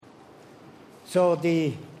So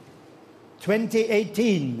the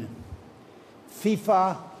 2018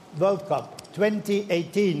 FIFA World Cup,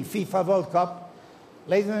 2018 FIFA World Cup,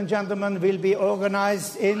 ladies and gentlemen, will be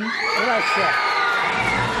organized in Russia.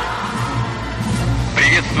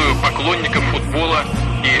 Приветствую поклонников футбола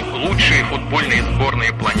и лучшие футбольные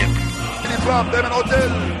сборные планеты.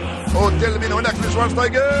 هوتيل من هناك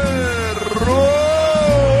لشوارشتايجر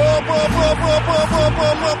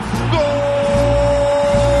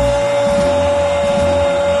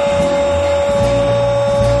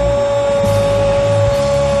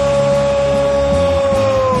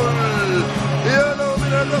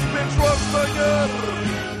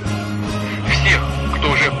Всех,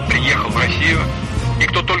 кто уже приехал в Россию и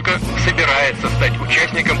кто только собирается стать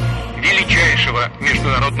участником величайшего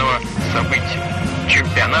международного события –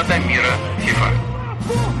 чемпионата мира ФИФА.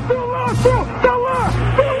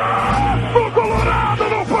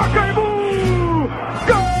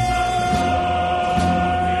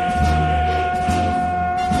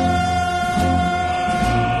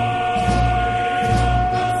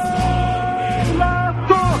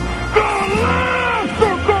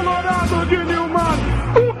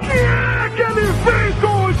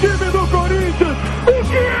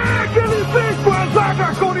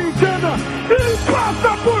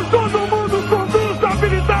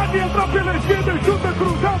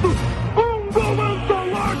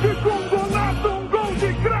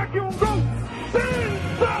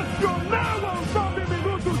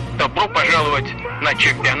 Добро пожаловать на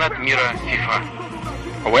чемпионат мира ФИФА.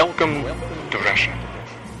 Welcome to Russia.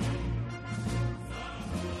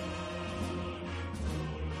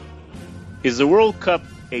 Is the World Cup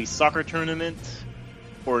a soccer tournament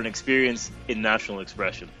or an experience in national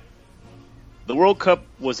expression? The World Cup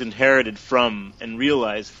was inherited from and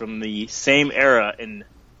realized from the same era and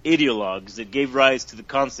ideologues that gave rise to the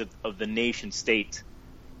concept of the nation state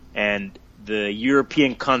and the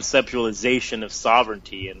European conceptualization of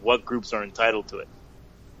sovereignty and what groups are entitled to it.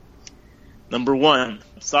 Number one,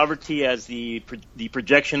 sovereignty as the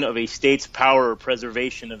projection of a state's power or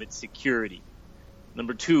preservation of its security.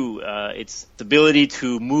 Number two, its ability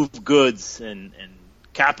to move goods and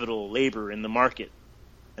capital, labor in the market.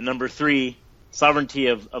 And number three, sovereignty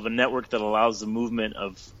of a network that allows the movement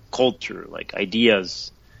of culture, like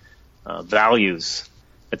ideas, values,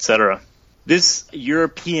 etc. This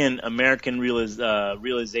European-American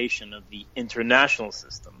realization of the international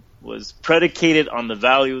system was predicated on the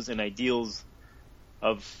values and ideals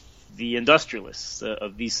of the industrialists,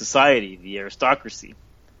 of the society, the aristocracy.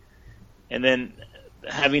 And then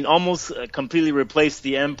having almost completely replaced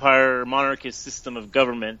the empire monarchist system of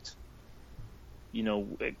government, you know,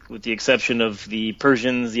 with the exception of the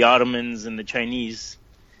Persians, the Ottomans, and the Chinese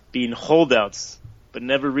being holdouts, but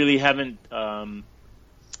never really haven't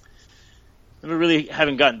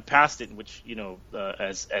gotten past it, which, you know,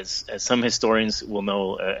 as some historians will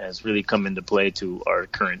know, has really come into play to our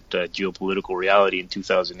current geopolitical reality in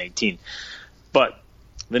 2018. But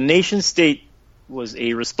the nation state was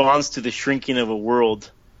a response to the shrinking of a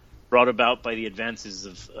world brought about by the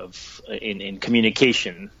advances in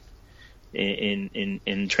communication,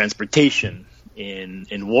 in transportation,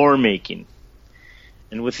 in war making.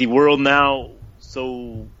 And with the world now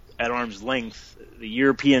so at arm's length, the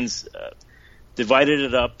Europeans divided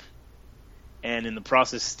it up and in the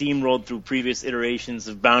process steamrolled through previous iterations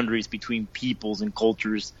of boundaries between peoples and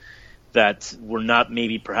cultures that were not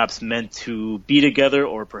maybe perhaps meant to be together,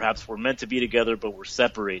 or perhaps were meant to be together but were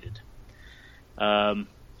separated.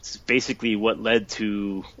 It's basically what led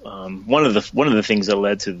to one of the things that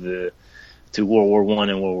led to World War I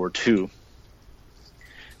and World War II.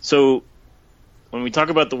 So when we talk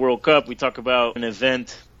about the World Cup, we talk about an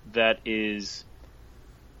event that is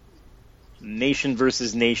nation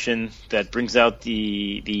versus nation, that brings out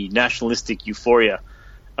the nationalistic euphoria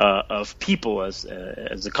of people as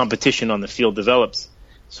the competition on the field develops.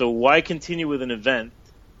 So why continue with an event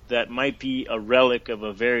that might be a relic of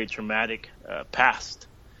a very traumatic past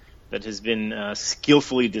that has been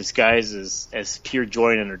skillfully disguised as pure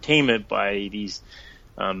joy and entertainment by these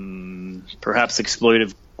perhaps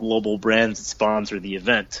exploitive global brands that sponsor the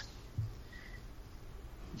event?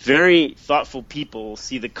 Very thoughtful people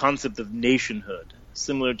see the concept of nationhood,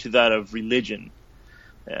 similar to that of religion,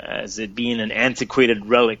 as it being an antiquated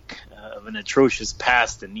relic of an atrocious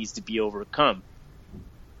past that needs to be overcome.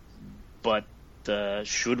 But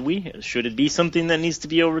should we? Should it be something that needs to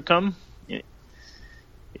be overcome?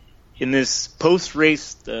 In this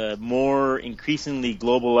post-race, more increasingly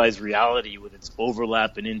globalized reality with its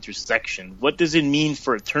overlap and intersection, what does it mean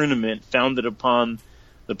for a tournament founded upon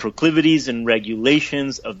the proclivities and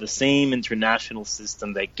regulations of the same international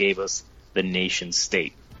system that gave us the nation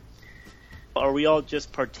state? we all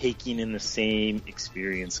just partaking in the same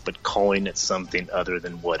experience, but calling it something other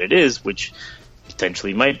than what it is, which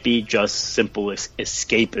potentially might be just simple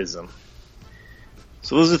escapism.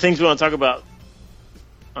 So those are the things we want to talk about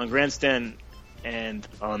on Grandstand and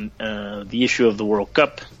on the issue of the World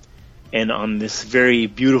Cup, and on this very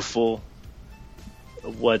beautiful,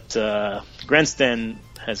 what Grandstand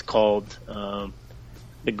has called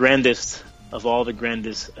the grandest of all the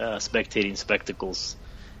grandest spectating spectacles,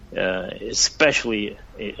 especially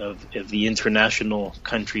of the international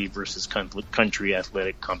country versus country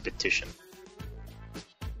athletic competition.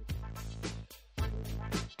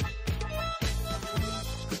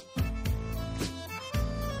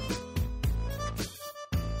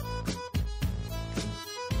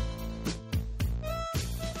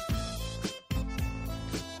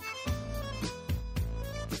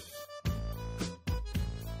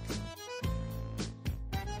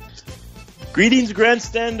 Greetings,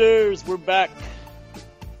 Grandstanders! We're back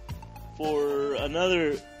for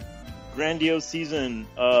another grandiose season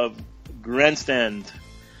of Grandstand.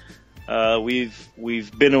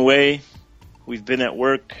 We've been away, we've been at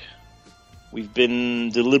work, we've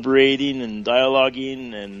been deliberating and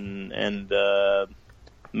dialoguing and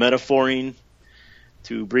metaphoring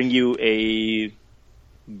to bring you a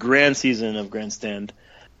grand season of Grandstand.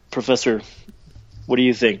 Professor, what do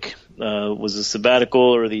you think? Was the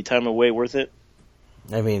sabbatical or the time away worth it?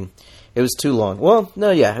 I mean, it was too long. Well, no,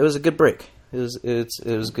 yeah, it was a good break. It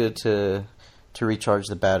was good to recharge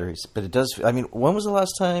the batteries. But it does. I mean, when was the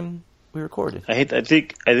last time we recorded? I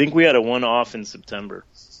think we had a one-off in September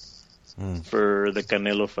for the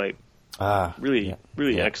Canelo fight. Really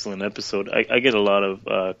excellent episode. I get a lot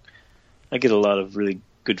of really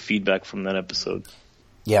good feedback from that episode.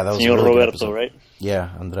 Yeah, that was Señor a really Roberto, good episode. right? Yeah,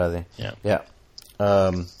 Andrade. Yeah.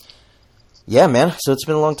 Yeah, man. So it's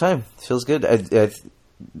been a long time. Feels good. I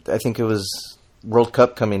think it was World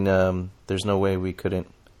Cup coming. There's no way we couldn't.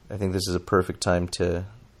 I think this is a perfect time to.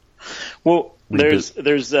 Well, there's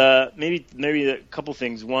maybe a couple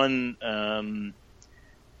things. One,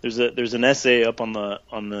 there's an essay up on the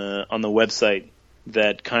website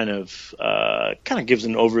that kind of gives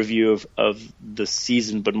an overview of the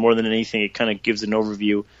season, but more than anything, it kind of gives an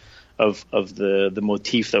overview of the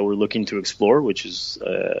motif that we're looking to explore, which is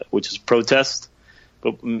protest.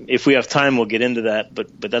 But if we have time, we'll get into that. But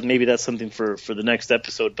that's something for the next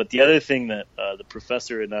episode. But the other thing that the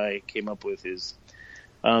professor and I came up with is,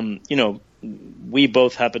 we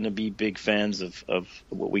both happen to be big fans of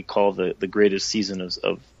what we call the greatest season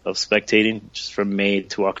of spectating, just from May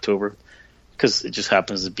to October, because it just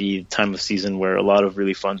happens to be the time of season where a lot of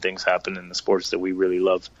really fun things happen in the sports that we really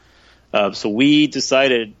love. So we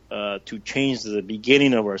decided to change the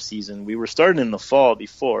beginning of our season. We were starting in the fall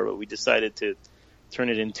before, but we decided to turn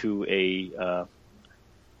it into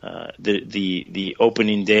the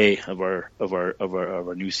opening day of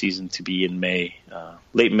our new season to be in May,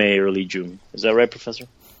 late May, early June. Is that right, Professor?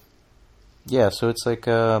 Yeah. So it's like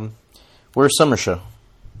we're a summer show,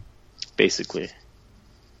 basically.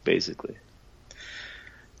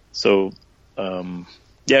 So.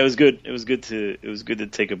 Yeah, it was good. It was good to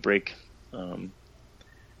take a break.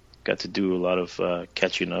 Got to do a lot of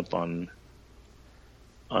catching up on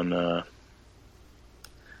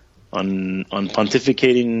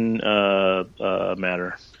pontificating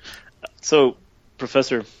matter. So,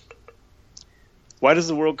 Professor, why does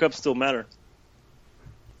the World Cup still matter?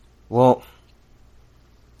 Well,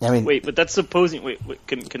 I mean, wait, but that's supposing. Wait,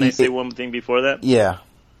 can I say one thing before that? Yeah.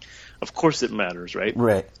 Of course, it matters, right?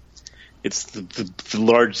 Right. It's the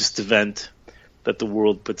largest event that the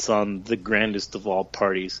world puts on, the grandest of all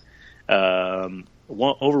parties. Over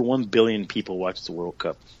 1 billion people watch the World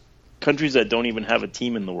Cup. Countries that don't even have a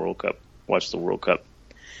team in the World Cup watch the World Cup.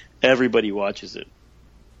 Everybody watches it.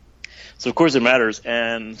 So of course it matters,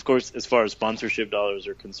 and of course, as far as sponsorship dollars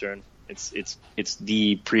are concerned, it's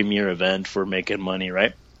the premier event for making money,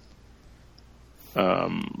 right?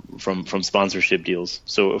 From sponsorship deals.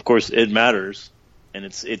 So of course it matters. And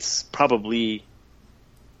it's probably,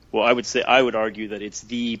 well, I would argue that it's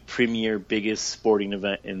the premier, biggest sporting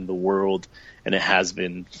event in the world, and it has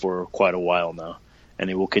been for quite a while now, and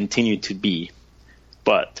it will continue to be.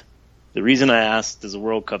 But the reason I asked, does the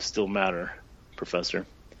World Cup still matter, Professor,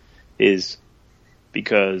 is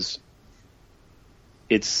because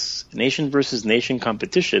it's nation versus nation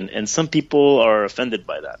competition, and some people are offended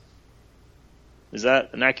by that. Is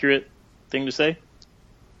that an accurate thing to say?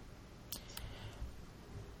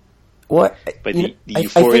 What? By the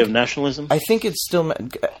euphoria of nationalism? I think it still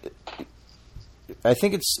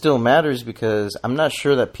matters because I'm not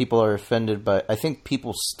sure that people are offended by. I think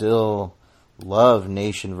people still love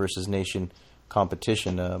nation versus nation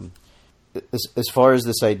competition. as far as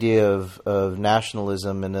this idea of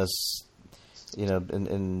nationalism and us,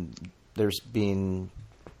 and there's been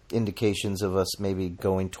indications of us maybe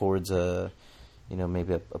going towards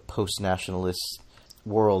maybe a post-nationalist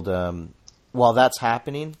world. While that's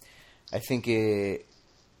happening, I think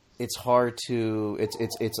it's hard to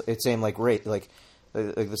it's same like race, like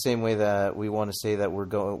the same way that we want to say that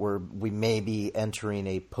we may be entering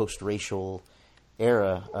a post-racial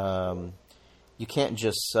era. You can't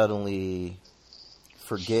just suddenly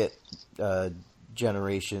forget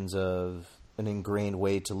generations of an ingrained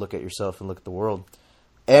way to look at yourself and look at the world.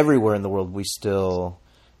 Everywhere in the world, we still,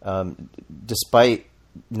 despite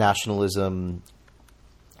nationalism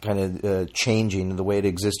kind of changing, the way it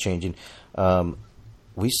exists changing,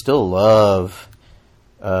 we still love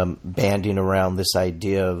banding around this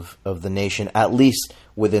idea of the nation, at least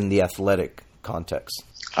within the athletic context.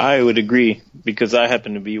 I would agree, because I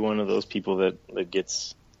happen to be one of those people that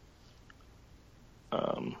gets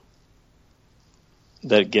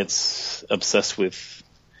obsessed with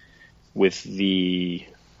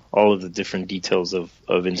all of the different details of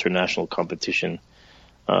international competition.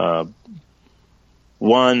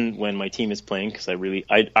 One, when my team is playing, because I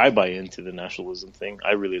buy into the nationalism thing.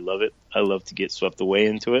 I really love it. I love to get swept away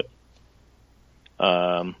into it.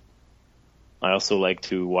 I also like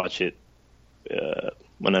to watch it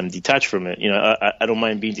when I'm detached from it. I don't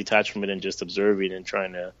mind being detached from it and just observing and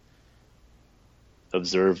trying to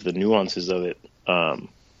observe the nuances of it.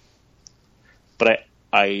 But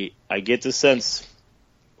I get the sense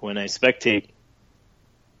when I spectate,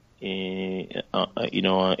 on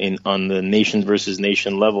the nation versus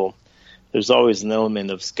nation level, there's always an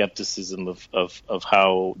element of skepticism of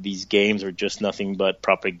how these games are just nothing but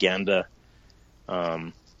propaganda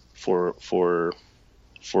for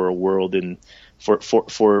a world in for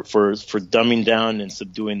dumbing down and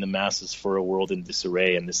subduing the masses for a world in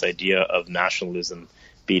disarray. And this idea of nationalism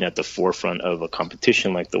being at the forefront of a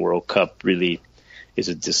competition like the World Cup really is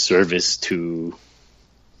a disservice to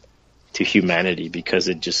humanity, because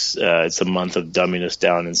it's a month of dumbing us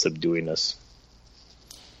down and subduing us.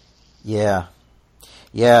 Yeah,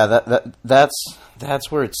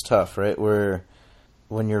 that's where it's tough, right? Where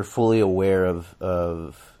when you're fully aware of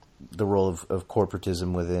the role of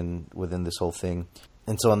corporatism within this whole thing.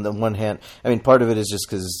 And so on the one hand, I mean, part of it is just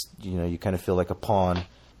because, you kind of feel like a pawn,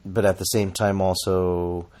 but at the same time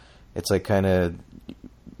also it's like kind of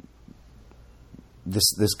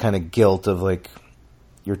this kind of guilt of like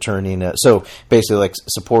you're turning so basically like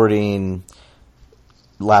supporting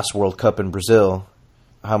last World Cup in Brazil.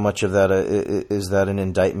 How much of that is that an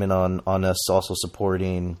indictment on us also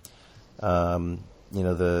supporting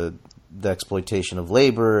the exploitation of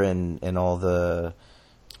labor and all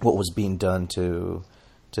what was being done to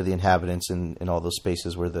the inhabitants in all those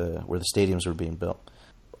spaces where the stadiums were being built?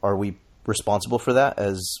 Are we responsible for that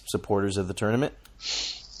as supporters of the tournament?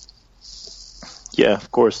 Yeah,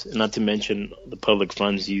 of course. Not to mention the public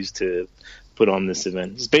funds used to put on this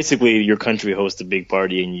event. It's basically your country hosts a big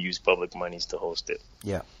party and you use public monies to host it.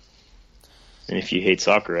 Yeah. And if you hate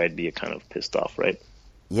soccer, I'd be kind of pissed off, right?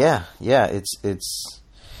 Yeah. It's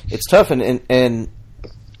tough, and I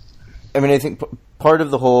mean, I think part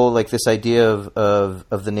of the whole, like, this idea of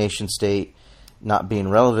the nation state not being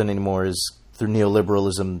relevant anymore is through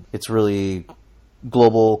neoliberalism. It's really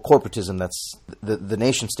global corporatism that's the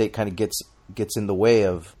nation state kind of gets in the way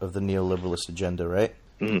of the neoliberalist agenda, right?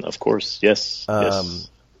 Of course, yes. Yes.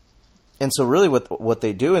 And so really what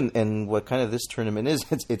they do and what kind of this tournament is,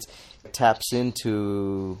 it taps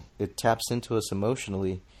into us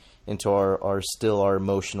emotionally, into our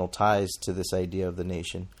emotional ties to this idea of the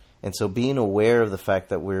nation. And so being aware of the fact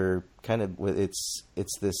that we're kind of, it's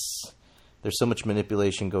this, there's so much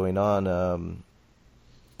manipulation going on,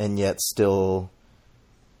 and yet still,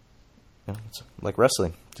 it's like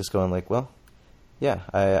wrestling, just going like, well, yeah,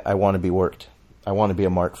 I want to be worked. I want to be a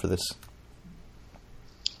mark for this.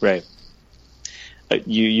 Right.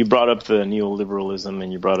 You brought up the neoliberalism,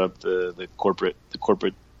 and you brought up the corporate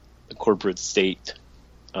state,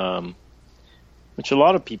 which a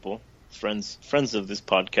lot of people, friends of this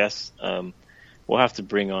podcast, will have to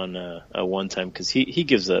bring on a one time, because he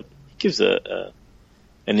gives an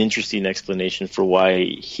interesting explanation for why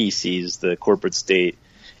he sees the corporate state.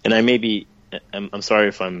 And I'm sorry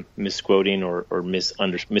if I'm misquoting or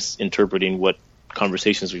misinterpreting what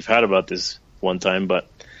conversations we've had about this one time, but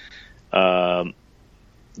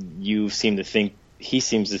he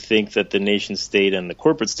seems to think that the nation state and the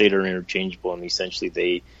corporate state are interchangeable, and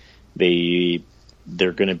essentially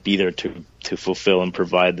they're going to be there to fulfill and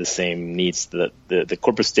provide the same needs that the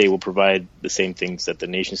corporate state will provide the same things that the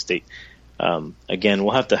nation state. Again,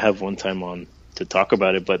 we'll have to have one time on to talk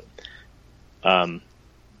about it, but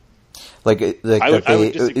Like I that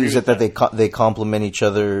would disagree is with it that they complement each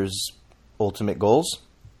other's ultimate goals?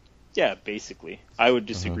 Yeah, basically, I would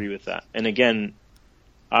disagree with that. And again,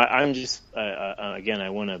 I'm just again, I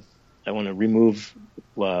want to remove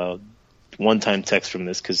one-time text from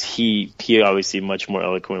this because he obviously much more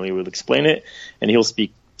eloquently will explain it, and he'll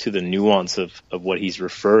speak to the nuance of what he's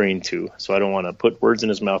referring to. So I don't want to put words in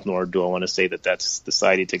his mouth, nor do I want to say that that's the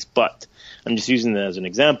side he takes. But I'm just using that as an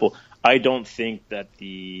example. I don't think that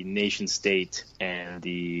the nation state and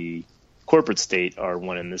the corporate state are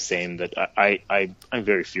one and the same. That I'm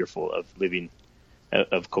very fearful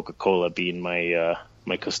of Coca-Cola being my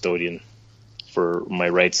my custodian for my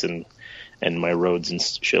rights and my roads and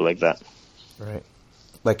shit like that. Right.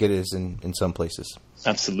 Like it is in some places.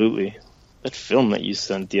 Absolutely. That film that you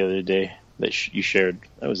sent the other day that you shared,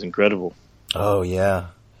 that was incredible. Oh, yeah.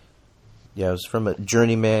 Yeah, it was from a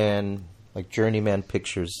Journeyman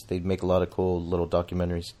Pictures. They make a lot of cool little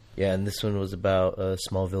documentaries. Yeah, and this one was about a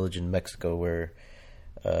small village in Mexico where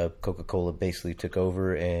Coca-Cola basically took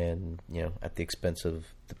over and, at the expense of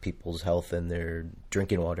the people's health and their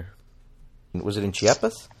drinking water. Was it in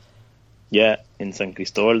Chiapas? Yeah, in San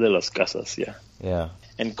Cristobal de las Casas, yeah. Yeah.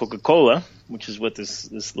 And Coca-Cola, which is what this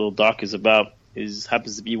little doc is about,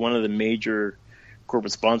 happens to be one of the major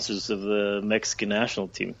corporate sponsors of the Mexican national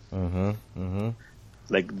team. Mm-hmm. Mm-hmm.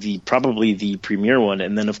 Like probably the premier one.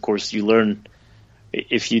 And then, of course, you learn,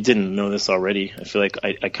 if you didn't know this already, I feel like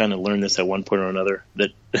I kind of learned this at one point or another,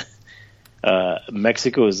 that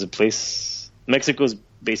Mexico is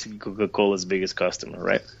basically Coca-Cola's biggest customer,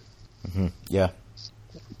 right? Mm-hmm. Yeah.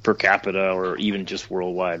 Per capita or even just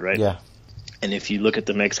worldwide, right? Yeah. And if you look at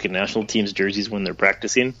the Mexican national team's jerseys when they're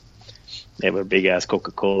practicing, they have a big-ass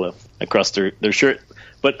Coca-Cola across their shirt.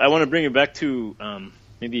 But I want to bring it back to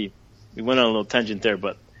maybe we went on a little tangent there,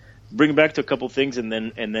 but bring it back to a couple things and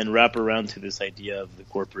then wrap around to this idea of the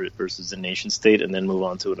corporate versus the nation state and then move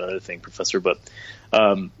on to another thing, Professor. But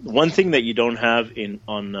one thing that you don't have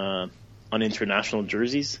on international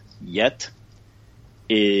jerseys yet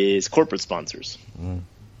is corporate sponsors. Mm.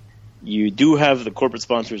 You do have the corporate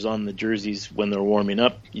sponsors on the jerseys when they're warming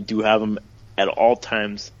up. You do have them at all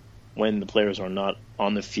times when the players are not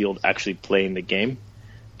on the field actually playing the game.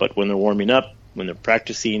 But when they're warming up, when they're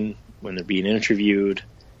practicing, when they're being interviewed,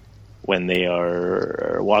 when they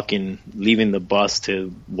are leaving the bus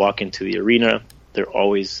to walk into the arena,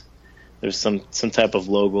 there's some type of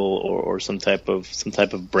logo or some type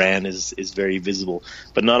of brand is very visible,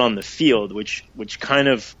 but not on the field, which kind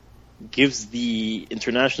of gives the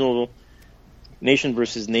international nation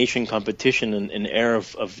versus nation competition an air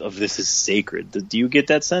of this is sacred. Do you get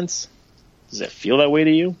that sense? Does that feel that way to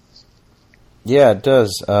you? Yeah, it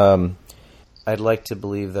does. I'd like to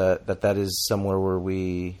believe that is somewhere where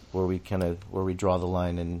we draw the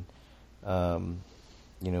line and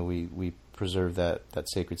we preserve that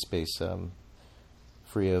sacred space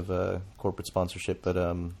free of corporate sponsorship. But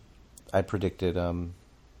I predict it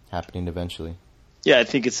happening eventually. Yeah, I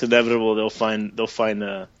think it's inevitable. They'll find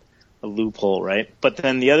a loophole, right? But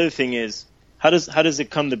then the other thing is, how does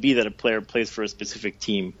it come to be that a player plays for a specific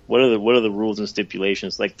team? What are the rules and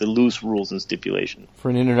stipulations, like the loose rules and stipulations?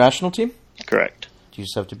 For an international team? Correct. Do you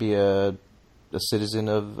just have to be a citizen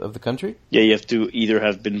of the country? Yeah, you have to either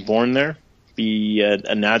have been born there, be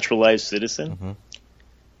a naturalized citizen,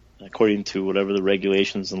 mm-hmm. according to whatever the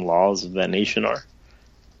regulations and laws of that nation are.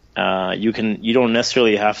 You don't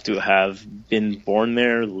necessarily have to have been born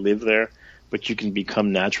there, live there, but you can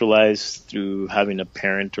become naturalized through having a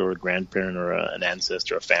parent or a grandparent or an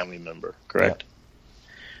ancestor, a family member. Correct. Yeah.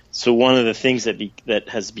 So one of the things that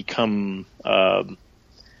has become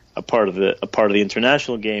a part of the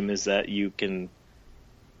international game is that you can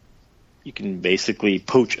basically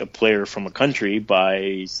poach a player from a country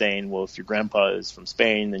by saying, well, if your grandpa is from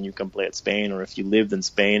Spain, then you come play at Spain, or if you lived in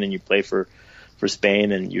Spain and you play for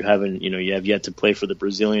Spain and you have yet to play for the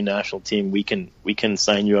Brazilian national team, we can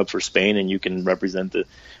sign you up for Spain and you can represent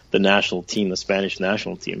the national team, the Spanish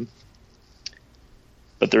national team.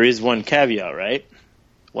 But there is one caveat, right?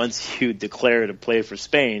 Once you declare to play for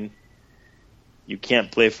Spain, you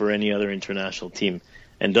can't play for any other international team.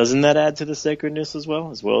 And doesn't that add to the sacredness as well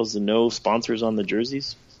as the no sponsors on the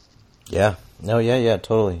jerseys? Yeah. No, yeah,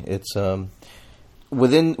 totally. It's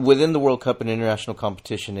within the World Cup and international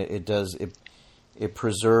competition, it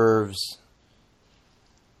preserves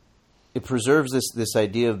this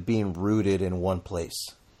idea of being rooted in one place.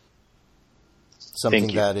 Something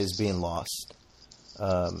that is being lost,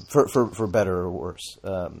 for better or worse.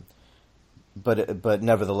 But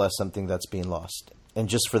nevertheless, something that's being lost. And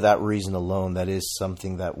just for that reason alone, that is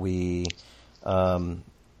something that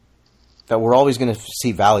that we're always going to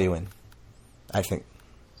see value in. I think.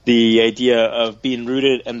 The idea of being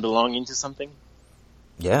rooted and belonging to something?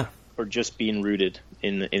 Yeah. Or just being rooted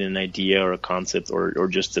in an idea or a concept or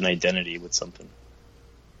just an identity with something?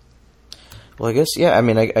 Well, I guess, yeah. I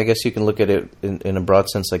mean, I guess you can look at it in a broad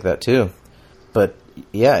sense like that too. But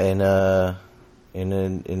yeah, in an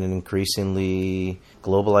increasingly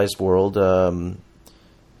globalized world,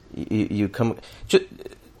 you come.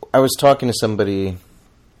 I was talking to somebody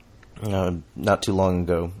not too long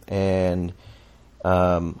ago, and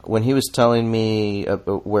when he was telling me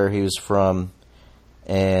where he was from,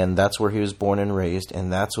 and that's where he was born and raised,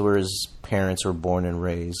 and that's where his parents were born and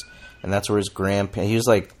raised, and that's where his grandparents. He was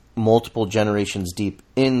like multiple generations deep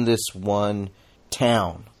in this one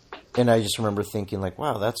town. And I just remember thinking, like,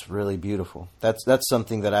 wow, that's really beautiful. That's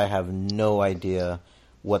something that I have no idea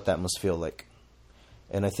what that must feel like.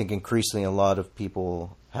 And I think increasingly a lot of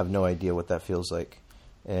people have no idea what that feels like.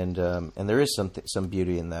 And there is some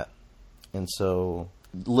beauty in that. And so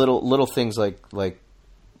little things like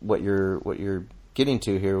what you're getting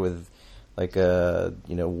to here with, like,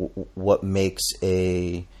 what makes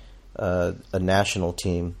a national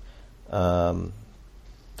team.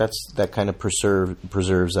 That kind of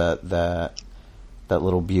preserves that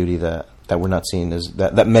little beauty that we're not seeing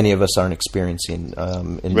that many of us aren't experiencing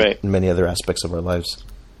in many other aspects of our lives.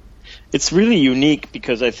 It's really unique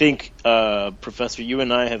because I think, Professor, you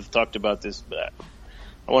and I have talked about this, but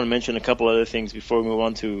I want to mention a couple other things before we move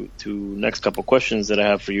on to next couple questions that I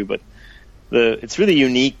have for you. But it's really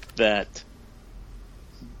unique that,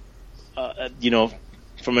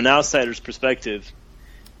 from an outsider's perspective,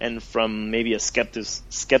 and from maybe a skeptic's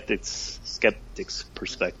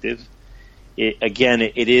perspective, it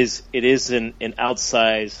is an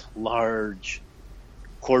outsized, large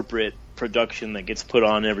corporate production that gets put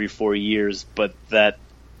on every 4 years, but that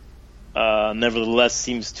nevertheless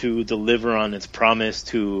seems to deliver on its promise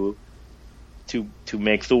to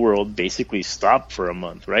make the world basically stop for a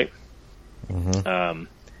month, right? Mm-hmm.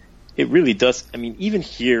 It really does. I mean, even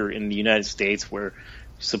here in the United States, where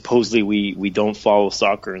supposedly we don't follow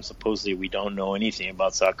soccer, and supposedly we don't know anything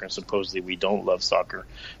about soccer, and supposedly we don't love soccer,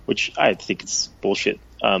 which I think it's bullshit.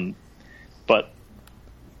 But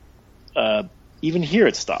even here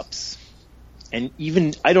it stops. And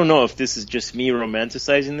even, I don't know if this is just me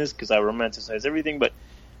romanticizing this, because I romanticize everything, but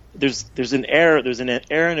there's an air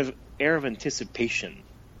of anticipation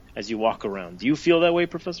as you walk around. Do you feel that way,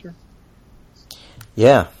 Professor?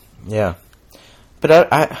 Yeah. But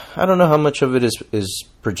I don't know how much of it is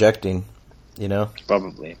projecting,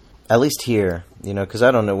 Probably. At least here, because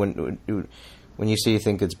I don't know when you say you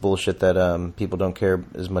think it's bullshit that people don't care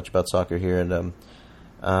as much about soccer here, and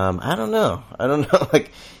I don't know.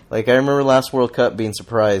 Like I remember last World Cup being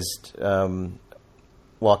surprised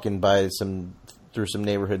walking by through some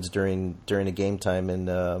neighborhoods during a game time,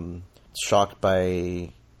 and shocked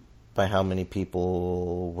by how many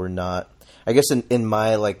people were not. I guess in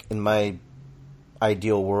my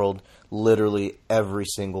ideal world, literally every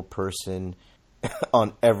single person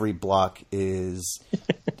on every block is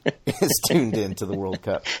tuned into the World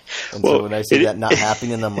Cup. And so when I see that not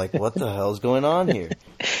happening, I'm like, what the hell is going on here?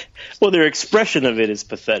 Well, their expression of it is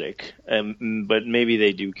pathetic, but maybe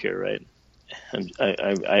they do care, right?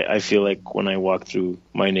 I feel like when I walk through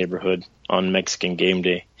my neighborhood on Mexican game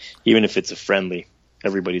day, even if it's a friendly,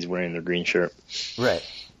 everybody's wearing their green shirt. Right.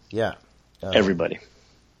 Yeah. Everybody.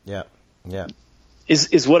 Yeah.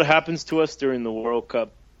 Is what happens to us during the World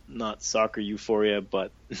Cup not soccer euphoria,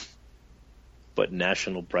 but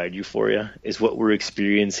national pride euphoria? Is what we're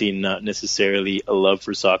experiencing not necessarily a love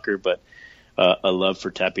for soccer, but a love for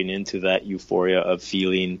tapping into that euphoria of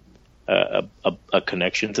feeling a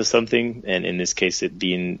connection to something, and in this case, it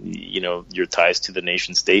being your ties to the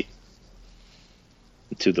nation state,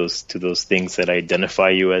 to those things that identify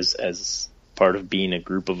you as part of being a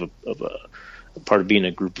group of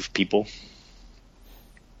people.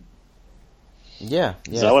 Yeah.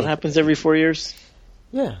 Is that what happens every 4 years?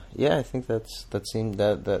 Yeah. I think that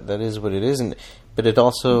is what it is, but it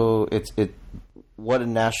also it's what a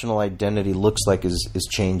national identity looks like is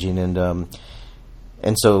changing,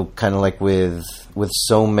 and so kind of like with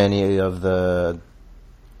so many of the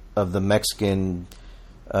Mexican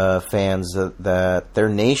fans that their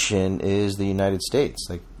nation is the United States,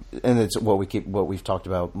 like, and it's what we've talked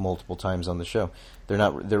about multiple times on the show.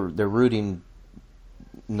 They're rooting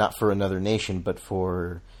not for another nation, but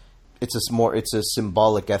for it's a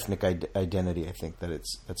symbolic ethnic identity. I think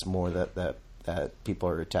that's more that people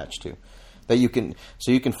are attached to, that you can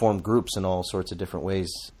form groups in all sorts of different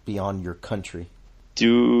ways beyond your country.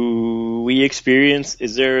 Do we experience?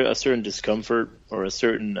 Is there a certain discomfort or a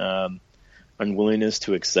certain unwillingness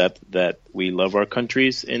to accept that we love our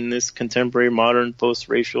countries in this contemporary, modern,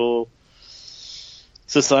 post-racial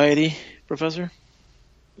society, Professor?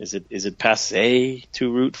 Is it passé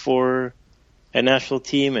to root for a national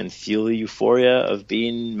team and feel the euphoria of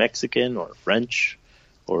being Mexican or French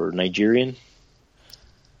or Nigerian?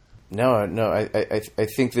 No. I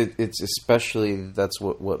think that it's especially that's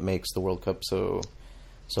what makes the World Cup so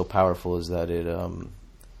powerful, is that it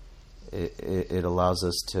allows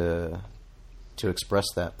us to express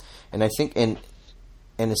that. And I think and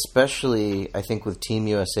especially I think with Team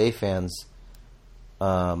USA fans,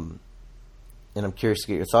 and I'm curious to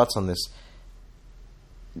get your thoughts on this.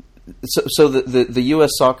 So the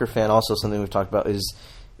U.S. soccer fan, also something we've talked about, is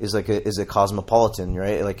a cosmopolitan,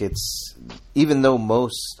 right? Like, it's, even though I'm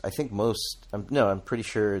pretty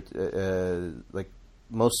sure like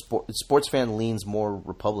most sports fan leans more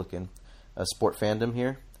Republican, sport fandom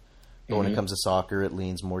here. But when it comes to soccer, it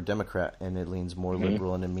leans more Democrat, and it leans more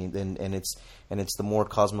liberal, and it's the more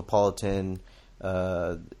cosmopolitan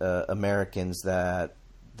Americans that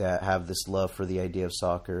have this love for the idea of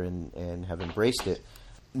soccer and have embraced it.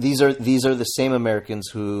 These are the same Americans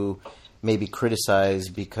who maybe criticize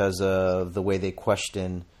because of the way they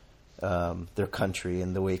question their country,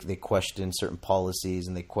 and the way they question certain policies,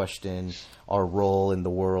 and they question our role in the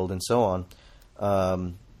world, and so on.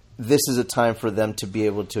 This is a time for them to be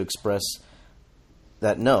able to express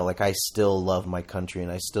that, no, like, I still love my country,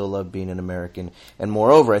 and I still love being an American. And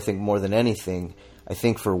moreover, I think more than anything, I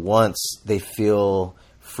think for once they feel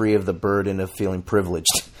free of the burden of feeling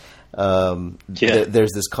privileged.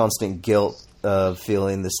 There's this constant guilt of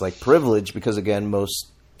feeling this, like, privilege, because, again,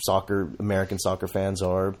 most American soccer fans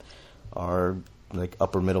are like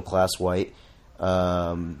upper middle class white,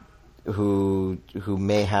 who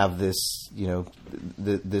may have this,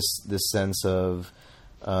 this sense of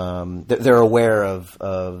they're aware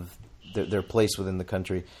of their place within the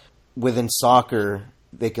country. Within soccer,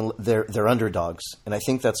 they're underdogs, and I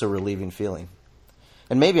think that's a relieving feeling.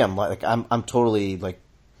 And maybe I'm totally like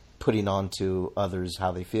putting on to others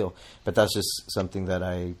how they feel, but that's just something that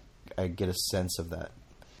I get a sense of that.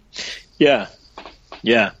 Yeah.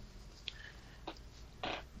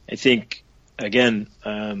 I think, again,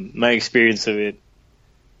 my experience of it,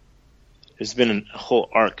 there's been a whole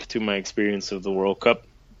arc to my experience of the World Cup.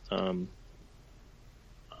 I've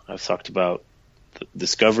talked about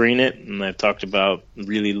discovering it, and I've talked about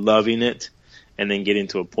really loving it, and then getting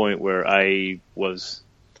to a point where I was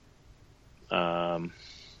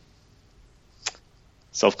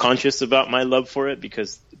self-conscious about my love for it,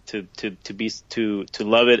 because to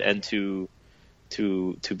love it and to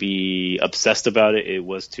be obsessed about it, it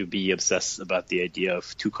was to be obsessed about the idea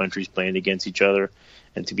of two countries playing against each other,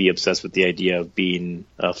 and to be obsessed with the idea of being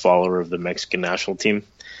a follower of the Mexican national team.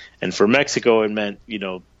 And for Mexico, it meant,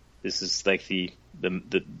 this is like the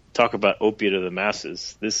talk about opiate of the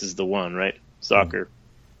masses. This is the one, right? Soccer,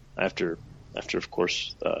 after of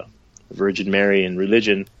course, Virgin Mary and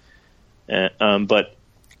religion. But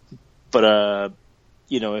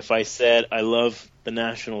if I said I love the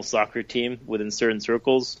national soccer team within certain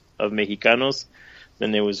circles of Mexicanos,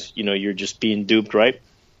 then it was, you're just being duped, right?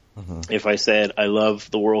 Mm-hmm. If I said I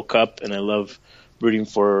love the World Cup and I love rooting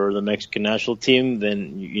for the Mexican national team,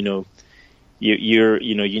 then you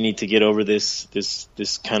need to get over this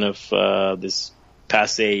kind of this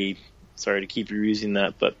passé. Sorry to keep reusing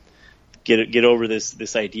that, but get over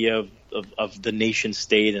this idea of the nation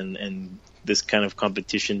state and this kind of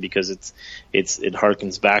competition, because it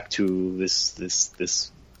harkens back to this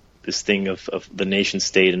thing of the nation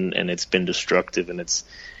state, and it's been destructive, and it's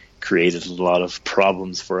created a lot of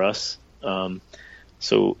problems for us. So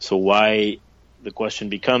why, the question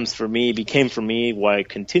became for me why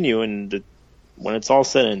continue, and when it's all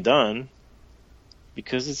said and done,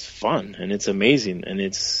 because it's fun and it's amazing, and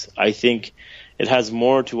I think it has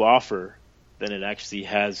more to offer than it actually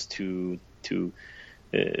has to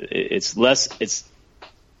it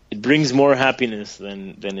brings more happiness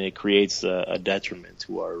than it creates a detriment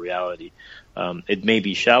to our reality. It may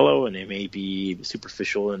be shallow, and it may be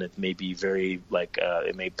superficial, and it may be very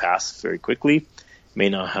it may pass very quickly, it may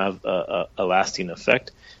not have a lasting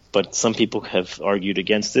effect. But some people have argued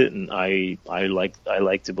against it, and I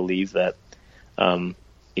like to believe that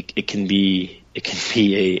it can be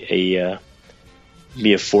a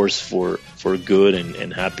force for good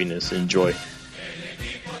and happiness and joy.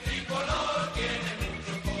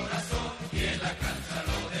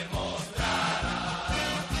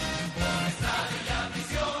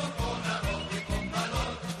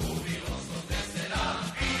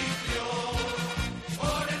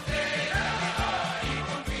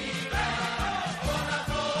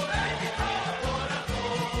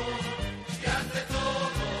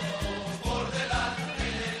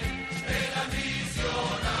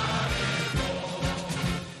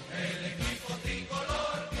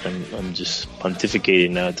 I'm just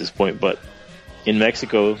pontificating now at this point, but in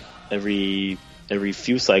Mexico, every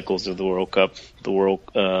few cycles of the World Cup,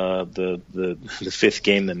 the fifth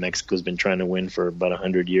game that Mexico's been trying to win for about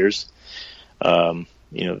 100 years. There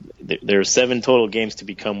are 7 total games to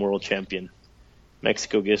become world champion.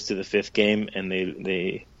 Mexico gets to the 5th game, and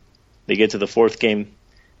they get to the 4th game,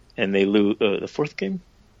 and they lose the 4th game.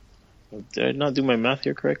 Did I not do my math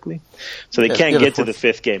here correctly? So they can't get to the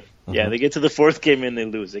 5th game. Mm-hmm. Yeah, they get to the 4th game and they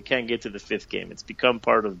lose. They can't get to the 5th game. It's become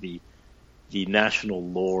part of the national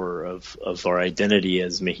lore of our identity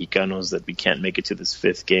as Mexicanos that we can't make it to this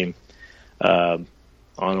 5th game on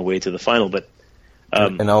the way to the final. But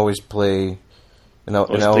and always play, and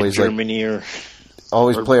always play Germany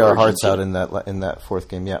always or play our Argentina. hearts out in that 4th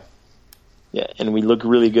game. Yeah. Yeah, and we look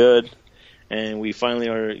really good. And we finally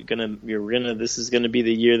this is gonna be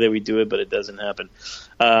the year that we do it, but it doesn't happen.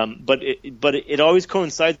 But it always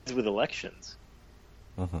coincides with elections,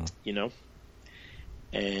 Mm-hmm.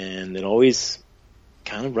 And it always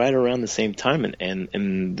kind of right around the same time.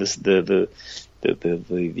 And this the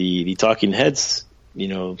talking heads,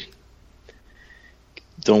 don't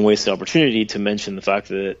waste the opportunity to mention the fact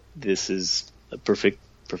that this is a perfect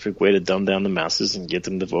way to dumb down the masses and get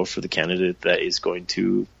them to vote for the candidate that is going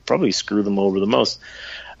to probably screw them over the most.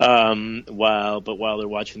 While they're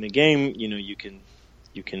watching the game, you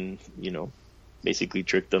can basically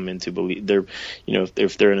trick them into believe they're,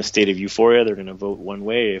 if they're in a state of euphoria, they're going to vote one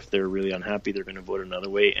way. If they're really unhappy, they're going to vote another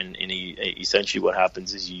way. And essentially what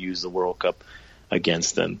happens is you use the World Cup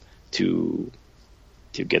against them to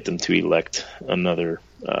get them to elect another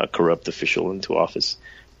corrupt official into office.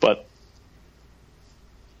 But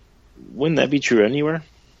wouldn't that be true anywhere?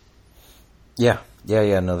 Yeah.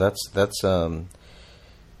 No, that's. But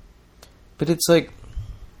it's like,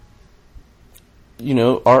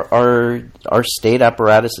 our state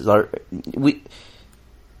apparatuses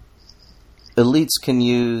elites can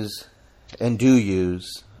use and do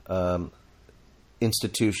use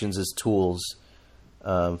institutions as tools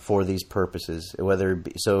for these purposes. Whether it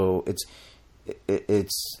be,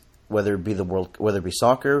 it's whether it be whether it be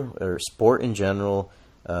soccer or sport in general.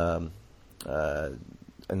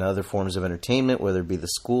 And other forms of entertainment, whether it be the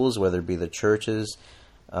schools, whether it be the churches.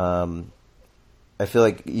 I feel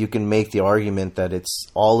like you can make the argument that it's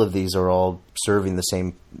all of these are all serving the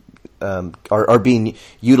same, are being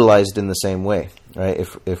utilized in the same way, right?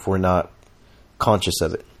 If we're not conscious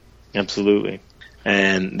of it. Absolutely.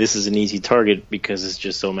 And this is an easy target because it's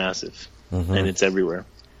just so massive, Mm-hmm. and it's everywhere,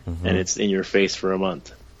 Mm-hmm. and it's in your face for a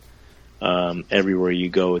month. Everywhere you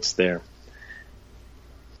go, it's there.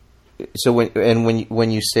 So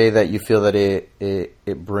when you say that you feel that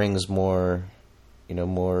it brings more,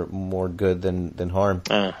 more good than harm,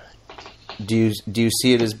 do you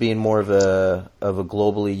see it as being more of a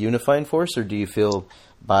globally unifying force, or do you feel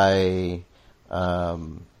by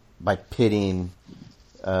pitting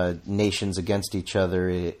nations against each other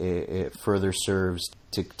it further serves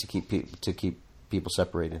to keep people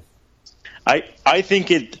separated? I think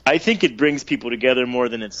it brings people together more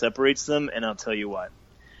than it separates them, and I'll tell you why.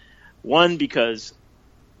 One, because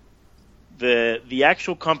the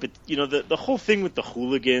actual the whole thing with the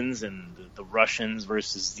hooligans and the Russians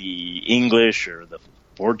versus the English or the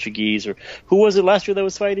Portuguese, or who was it last year that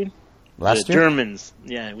was fighting? Last year? Germans.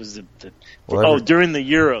 Yeah, it was during the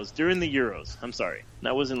Euros. I'm sorry.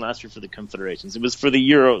 That wasn't last year for the Confederations. It was for the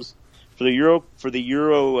Euros. For the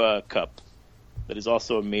Euro Cup. That is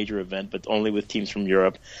also a major event, but only with teams from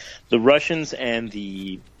Europe. The Russians and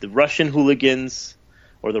the Russian hooligans,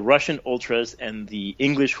 or the Russian ultras and the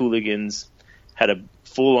English hooligans, had a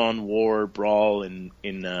full-on war brawl in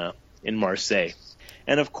Marseille.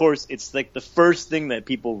 And of course, it's like the first thing that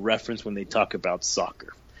people reference when they talk about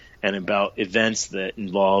soccer and about events that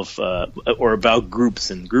involve or about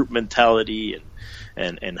groups and group mentality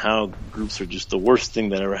and how groups are just the worst thing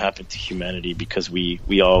that ever happened to humanity, because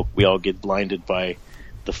we all get blinded by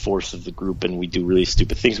the force of the group and we do really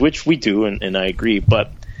stupid things, which we do, and I agree,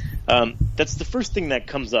 but that's the first thing that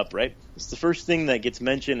comes up, right? It's the first thing that gets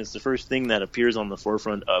mentioned. It's the first thing that appears on the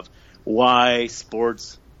forefront of why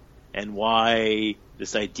sports and why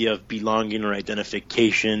this idea of belonging or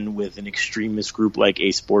identification with an extremist group like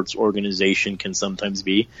a sports organization can sometimes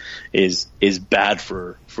be is bad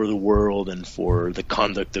for the world and for the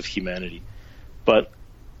conduct of humanity. But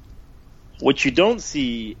what you don't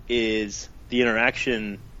see is the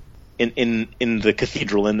interaction in the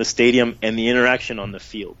cathedral, in the stadium, and the interaction on the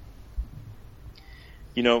field.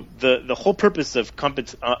 The whole purpose of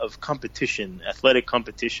competition, athletic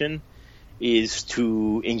competition, is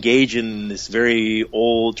to engage in this very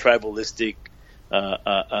old tribalistic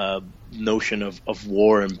notion of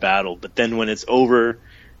war and battle. But then when it's over,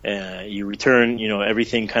 You return,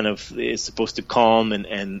 everything kind of is supposed to calm,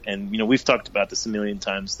 and we've talked about this a million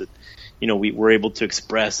times that, we're able to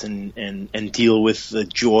express and deal with the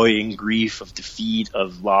joy and grief of defeat,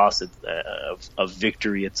 of loss, of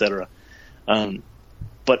victory, etc.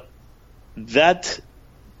 But that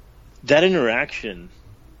interaction,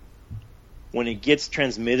 when it gets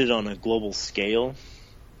transmitted on a global scale,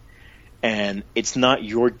 and it's not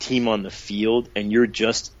your team on the field, and you're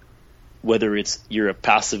just, whether you're a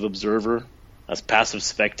passive observer, a passive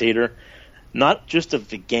spectator, not just of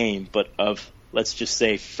the game, but of, let's just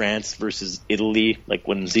say, France versus Italy, like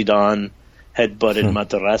when Zidane headbutted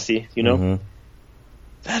Materazzi,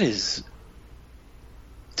 that is,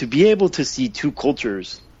 to be able to see two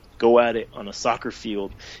cultures go at it on a soccer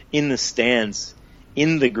field, in the stands,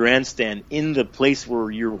 in the grandstand, in the place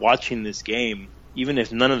where you're watching this game, even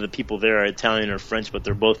if none of the people there are Italian or French, but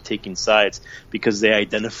they're both taking sides because they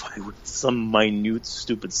identify with some minute,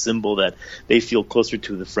 stupid symbol that they feel closer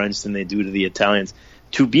to the French than they do to the Italians.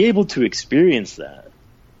 To be able to experience that,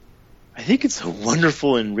 I think it's a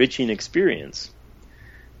wonderful, enriching experience,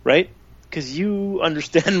 right? Because you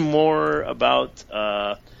understand more about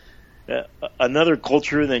another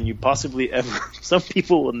culture than you possibly ever. Some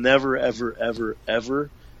people will never, ever, ever, ever,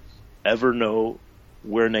 ever know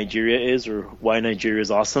where Nigeria is or why Nigeria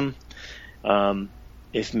is awesome,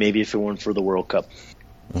 if it weren't for the World Cup,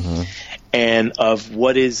 and of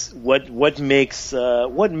what makes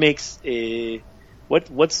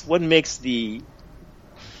the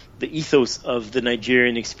ethos of the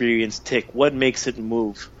Nigerian experience tick. What makes it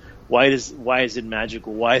move? Why is it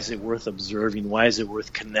magical? Why is it worth observing? Why is it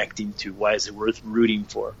worth connecting to? Why is it worth rooting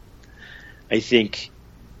for? I think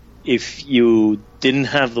if you didn't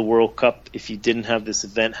have the World Cup, if you didn't have this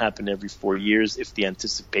event happen every 4 years, if the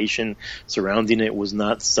anticipation surrounding it was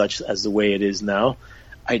not such as the way it is now,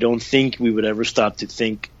 I don't think we would ever stop to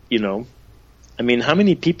think, how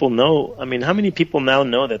many people know? How many people now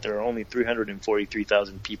know that there are only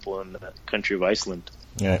 343,000 people in the country of Iceland?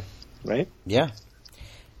 Yeah. Right? Yeah.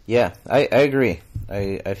 Yeah, I agree.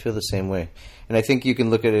 I feel the same way. And I think you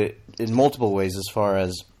can look at it in multiple ways as far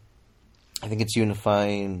as I think it's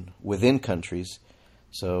unifying within countries.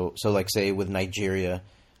 So like say with Nigeria,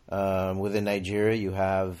 within Nigeria you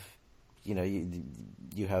have, you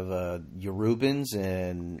have Yorubans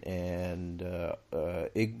and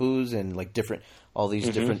Igbos and like all these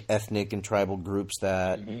different ethnic and tribal groups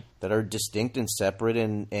that are distinct and separate.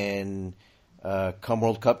 And come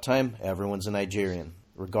World Cup time, everyone's a Nigerian,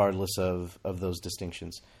 regardless of those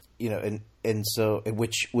distinctions. And so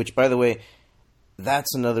which by the way,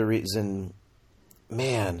 that's another reason,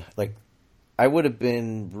 man, like I would have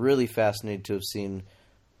been really fascinated to have seen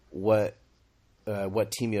what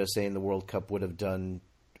Team USA in the World Cup would have done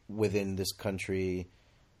within this country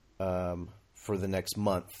for the next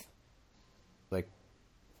month, like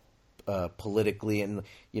politically, and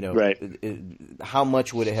right. How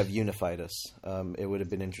much would it have unified us? It would have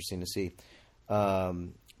been interesting to see.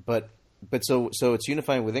 But so it's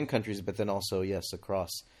unifying within countries, but then also yes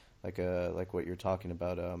across, like what you're talking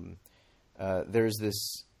about. There's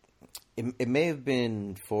this. It may have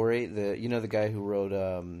been Foray, the guy who wrote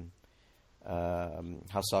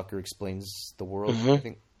How Soccer Explains the World, I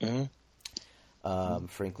think.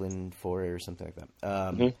 Franklin Foray or something like that.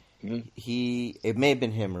 It may have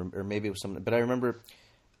been him or maybe it was someone, but I remember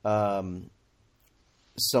they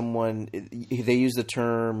used the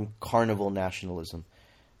term carnival nationalism,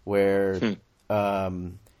 where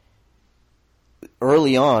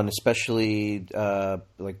early on, especially World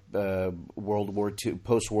War II,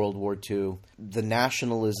 post World War II, the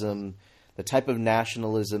nationalism, the type of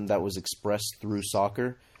nationalism that was expressed through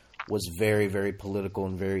soccer was very, very political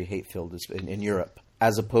and very hate-filled in Europe,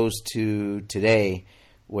 as opposed to today,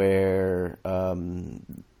 where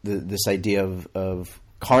this idea of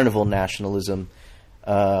carnival nationalism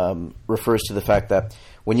refers to the fact that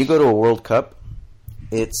when you go to a World Cup,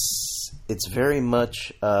 it's very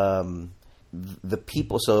much the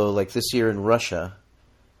people. So like this year in Russia,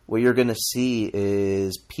 what you're going to see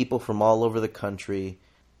is people from all over the country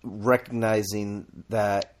recognizing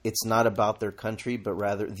that it's not about their country, but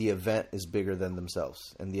rather the event is bigger than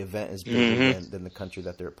themselves, and the event is bigger than the country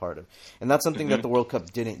that they're a part of. And that's something that the World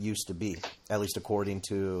Cup didn't used to be, at least according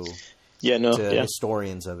to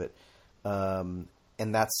historians of it. And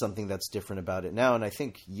that's something that's different about it now. And I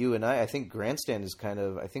think I think Grandstand is kind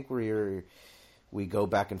of, I think we go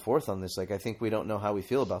back and forth on this. Like, I think we don't know how we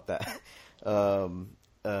feel about that.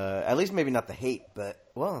 At least maybe not the hate, but,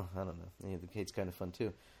 well, I don't know. Yeah, the hate's kind of fun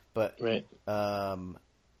too. But, right.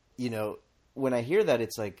 When I hear that,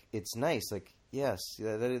 it's like, it's nice. Like, yes,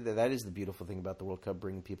 that is the beautiful thing about the World Cup,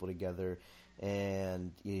 bringing people together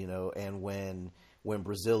and and when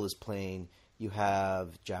Brazil is playing, you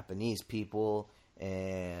have Japanese people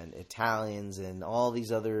and Italians and all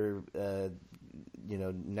these other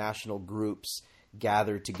national groups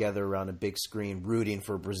gathered together around a big screen rooting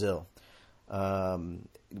for Brazil.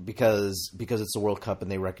 Because it's the World Cup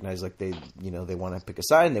and they recognize like they want to pick a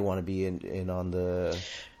side and they want to be in on the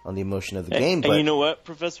emotion of the game. But you know what,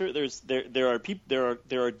 Professor? There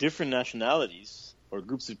are different nationalities or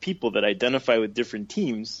groups of people that identify with different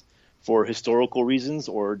teams for historical reasons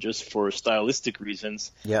or just for stylistic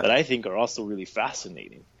reasons that I think are also really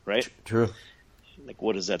fascinating, right? True. Like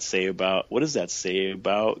what does that say about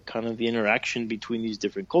kind of the interaction between these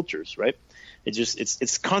different cultures, right?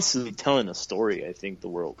 It's constantly telling a story. I think the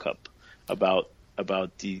World Cup about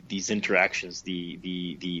these interactions, the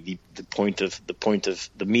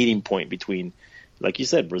meeting point between, like you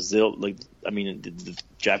said, Brazil. Like the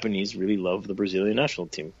Japanese really love the Brazilian national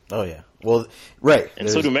team. Oh yeah, well, right, and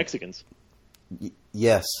so do Mexicans.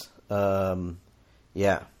 Yes,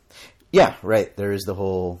 yeah, right. There is the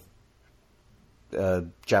whole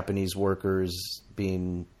Japanese workers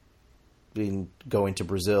going to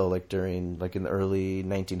Brazil in the early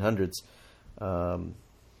 1900s.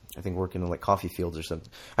 I think working in like coffee fields or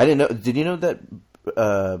something. I didn't know. Did you know that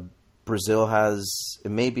Brazil has,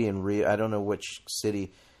 it may be in Rio, I don't know which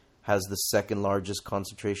city, has the second largest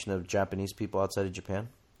concentration of Japanese people outside of Japan?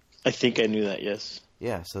 I think I knew that. Yes.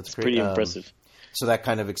 Yeah, so it's pretty impressive. So that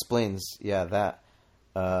kind of explains, that.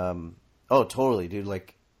 Oh, totally, dude.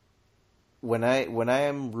 Like when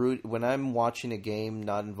I'm watching a game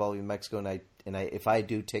not involving Mexico, and if I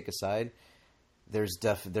do take a side, there's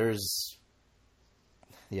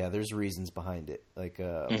reasons behind it. Like,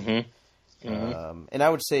 and I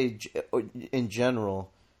would say in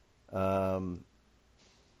general,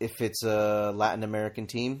 if it's a Latin American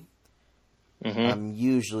team, I'm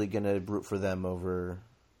usually going to root for them over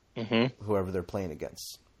whoever they're playing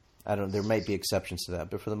against. There might be exceptions to that,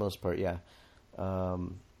 but for the most part, yeah.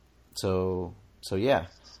 So yeah,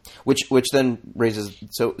 which then raises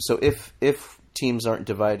so if teams aren't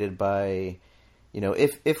divided by,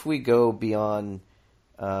 if we go beyond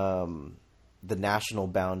the national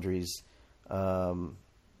boundaries, could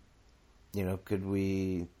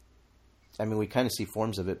we? I mean, we kind of see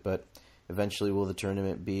forms of it, but eventually, will the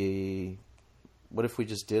tournament be? What if we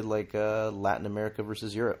just did like Latin America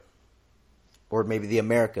versus Europe, or maybe the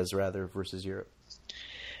Americas rather versus Europe?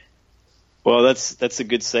 Well, that's a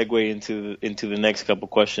good segue into the next couple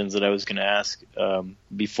questions that I was going to ask.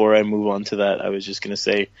 Before I move on to that, I was just going to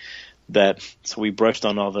say that we brushed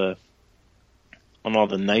on all the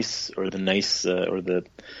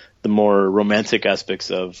the more romantic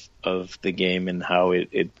aspects of the game and how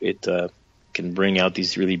it can bring out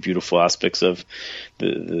these really beautiful aspects of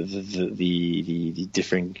the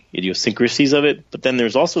different idiosyncrasies of it. But then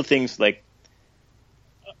there's also things like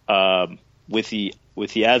with the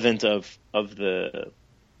advent of it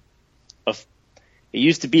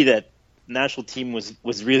used to be that national team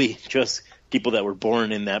was really just people that were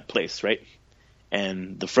born in that place, right?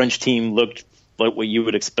 And the French team looked like what you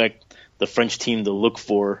would expect the French team to look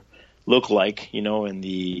like, and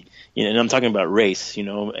I'm talking about race,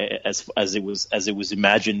 as it was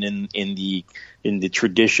imagined in the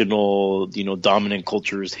traditional, dominant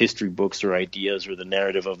cultures, history books or ideas or the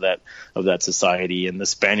narrative of that society. And the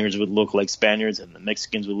Spaniards would look like Spaniards, and the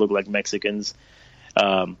Mexicans would look like Mexicans,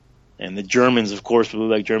 and the Germans, of course, would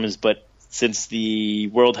look like Germans. But since the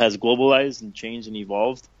world has globalized and changed and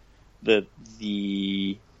evolved, the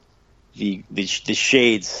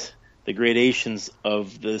shades, the gradations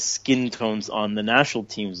of the skin tones on the national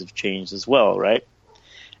teams have changed as well, right?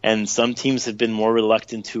 And some teams have been more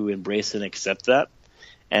reluctant to embrace and accept that,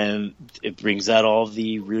 and it brings out all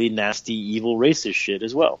the really nasty, evil, racist shit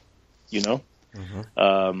as well,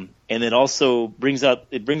 And it also brings out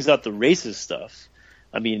the racist stuff.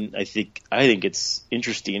 I mean, I think it's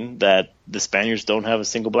interesting that the Spaniards don't have a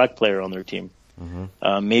single black player on their team.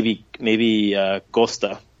 Maybe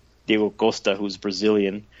Diego Costa, who's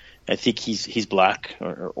Brazilian. I think he's black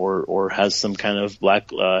or has some kind of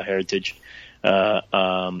black heritage.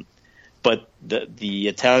 But the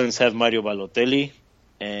Italians have Mario Balotelli,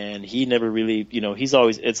 and he never really,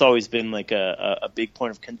 it's always been like a big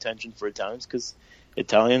point of contention for Italians because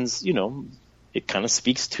Italians, it kind of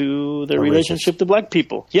speaks to their relationship to black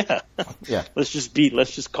people. Yeah. Yeah. Let's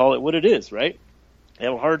just call it what it is, right? They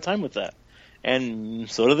have a hard time with that. And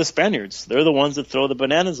so do the Spaniards. They're the ones that throw the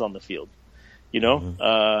bananas on the field.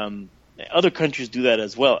 Other countries do that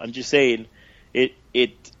as well. I'm just saying,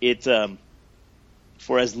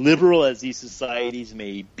 for as liberal as these societies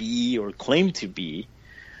may be or claim to be,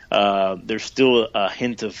 there's still a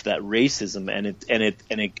hint of that racism, and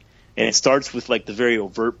it starts with like the very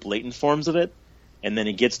overt, blatant forms of it, and then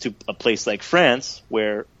it gets to a place like France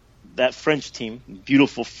where that French team,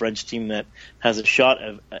 beautiful French team that has a shot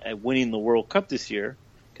at winning the World Cup this year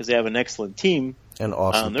because they have an excellent team and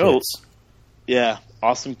awesome kits. Yeah,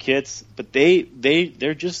 awesome kits, but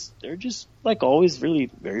they're just like always really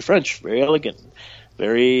very French, very elegant,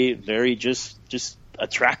 very very just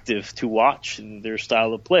attractive to watch in their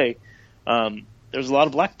style of play. There's a lot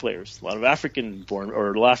of black players, a lot of African born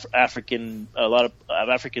or a lot of African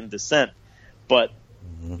descent, but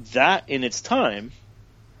that in its time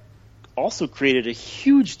also created a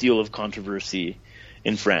huge deal of controversy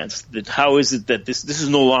in France. That how is it that this is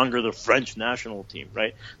no longer the French national team,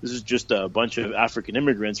 right? This is just a bunch of African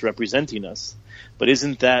immigrants representing us. But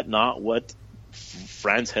isn't that not what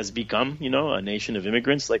France has become, a nation of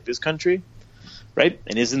immigrants like this country, right?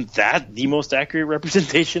 And isn't that the most accurate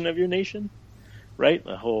representation of your nation, right?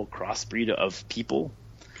 A whole crossbreed of people.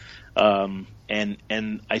 And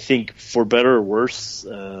I think for better or worse,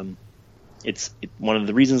 it's one of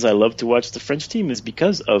the reasons I love to watch the French team is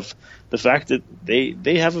because of the fact that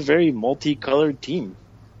they have a very multicolored team.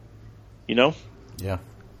 Yeah.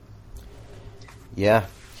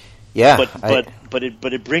 But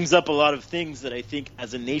it brings up a lot of things that I think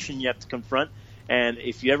as a nation you have to confront. And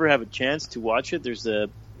if you ever have a chance to watch it, the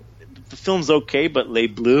film's okay, but Les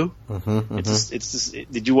Bleus.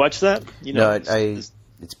 Did you watch that?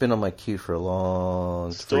 It's been on my queue for a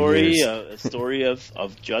long story. 3 years. A story of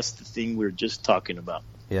just the thing we were just talking about.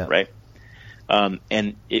 Yeah. Right.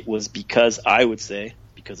 And it was because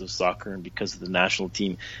of soccer and because of the national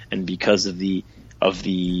team and because of the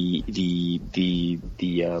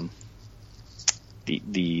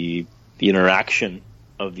interaction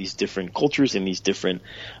of these different cultures and these different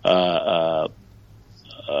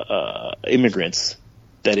immigrants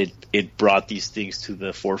that it brought these things to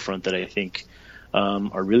the forefront that I think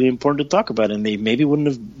are really important to talk about, and they maybe wouldn't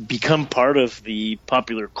have become part of the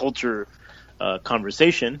popular culture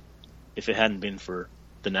conversation if it hadn't been for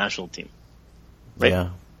the national team. Right?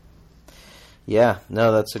 Yeah.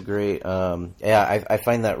 No, that's a great. I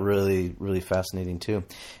find that really, really fascinating too.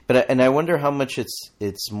 But I wonder how much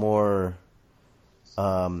it's more.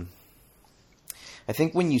 I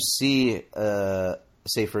think when you see,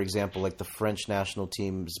 say for example, like the French national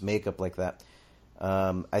team's makeup like that,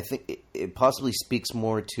 I think it possibly speaks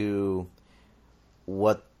more to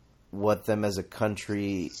what them as a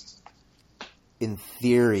country, in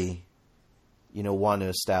theory, want to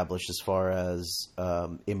establish as far as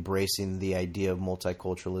embracing the idea of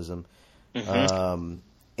multiculturalism, and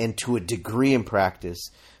to a degree in practice.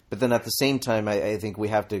 But then at the same time, I think we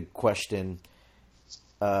have to question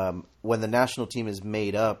when the national team is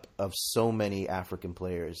made up of so many African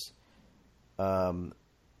players,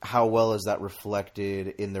 how well is that reflected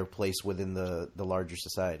in their place within the larger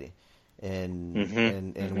society? And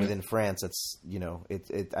within France, it's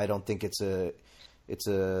I don't think it's a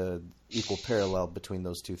equal parallel between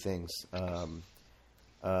those two things.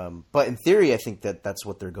 But in theory, I think that's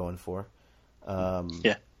what they're going for.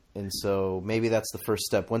 Yeah. And so maybe that's the first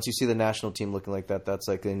step. Once you see the national team looking like that, that's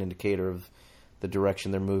like an indicator of the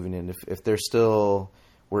direction they're moving in. If they're still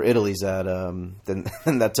where Italy's at, then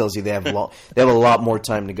that tells you they have a lot more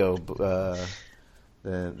time to go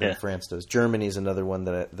than France does. Germany's another one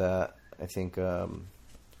that I think kind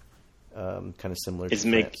of similar to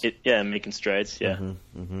France. Making strides. Yeah.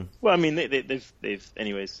 Well, I mean, they've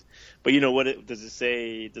anyways. But what does it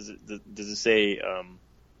say? Does it say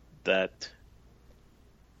that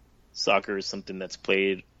soccer is something that's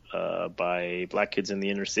played by black kids in the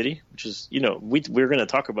inner city? Which is, we're going to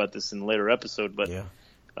talk about this in a later episode, but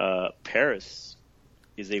Paris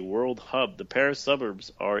is a world hub. The Paris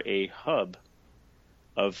suburbs are a hub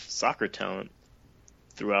of soccer talent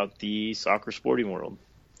throughout the soccer sporting world.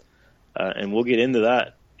 And we'll get into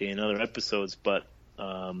that in other episodes, but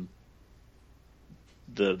the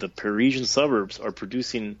Parisian suburbs are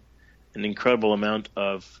producing an incredible amount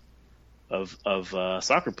of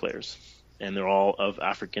soccer players, and they're all of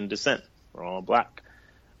African descent. They're all black.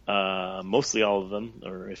 Mostly all of them,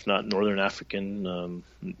 or if not Northern African,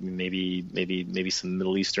 maybe some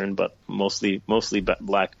Middle Eastern, but mostly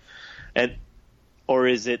black. Or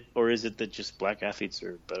is it that just black athletes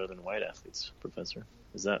are better than white athletes, Professor?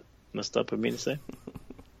 Is that messed up of me to say?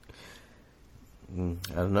 I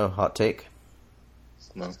don't know. Hot take.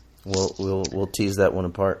 No. We'll tease that one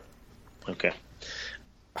apart. Okay.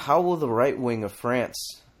 How will the right wing of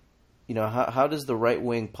France, how does the right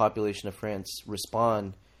wing population of France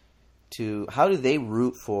respond to? How do they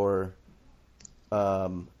root for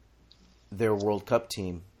their World Cup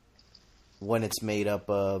team when it's made up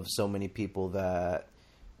of so many people that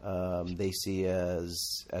they see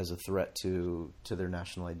as a threat to their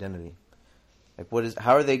national identity. Like,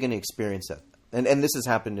 how are they going to experience that? And this has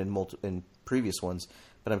happened in previous ones,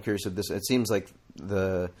 but I'm curious if this. It seems like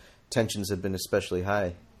the tensions have been especially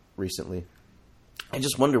high recently. I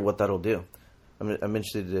just wonder what that'll do. I'm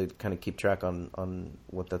interested to kind of keep track on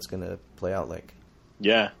what that's going to play out like.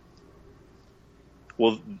 Yeah.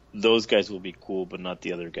 Well, those guys will be cool, but not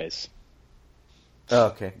the other guys. Oh,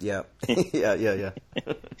 okay. Yeah. yeah.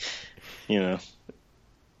 You know,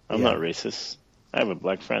 I'm not racist. I have a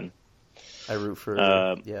black friend. I root for.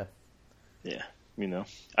 Yeah. You know,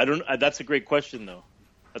 I don't. That's a great question, though.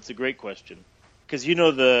 That's a great question, because you know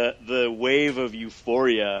the wave of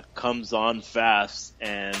euphoria comes on fast,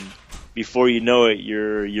 and before you know it,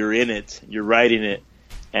 you're in it, you're riding it,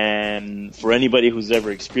 and for anybody who's ever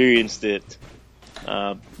experienced it,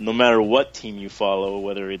 no matter what team you follow,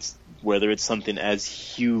 whether it's something as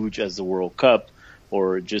huge as the World Cup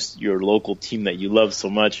or just your local team that you love so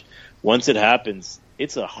much, once it happens,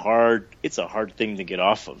 it's a hard thing to get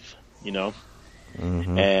off of, you know?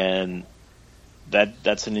 Mm-hmm. And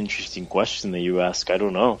that's an interesting question that you ask. I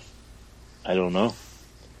don't know.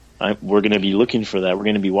 We're going to be looking for that. We're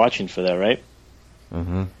going to be watching for that, right?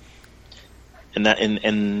 Mm-hmm. And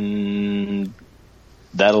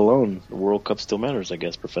that alone, the World Cup still matters, I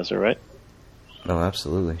guess, Professor, right? No,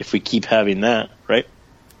 absolutely. If we keep having that, right?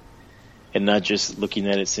 And not just looking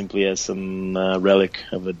at it simply as some relic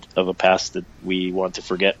of a past that we want to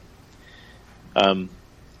forget.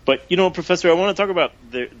 But you know, Professor, I want to talk about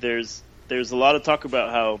there's a lot of talk about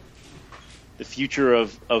how the future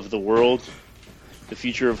of the world, the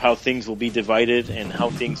future of how things will be divided and how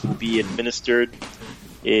things will be administered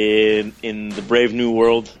in the brave new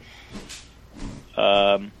world,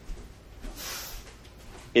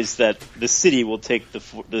 is that the city will take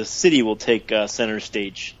center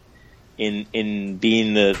stage in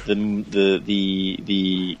being the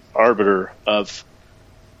arbiter of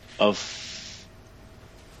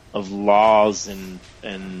laws and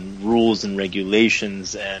rules and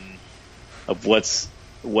regulations and of what's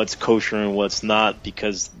kosher and what's not,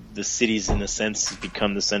 because the cities in a sense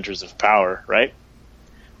become the centers of power, right?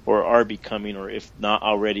 Or are becoming, or if not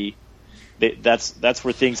already, that's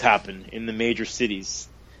where things happen in the major cities.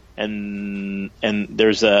 And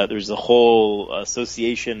there's a whole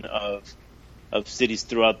association of cities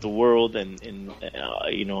throughout the world, and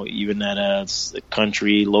you know, even at a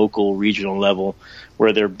country, local, regional level,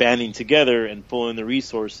 where they're banding together and pulling the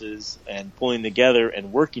resources and pulling together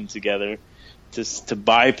and working together to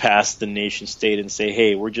bypass the nation state and say,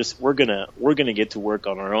 hey, we're gonna get to work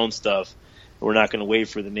on our own stuff. We're not gonna wait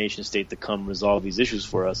for the nation state to come resolve these issues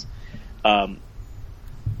for us.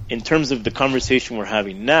 In terms of the conversation we're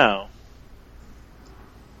having now,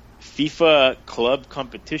 FIFA club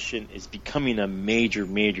competition is becoming a major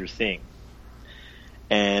thing,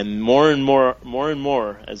 and more and more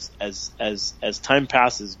as time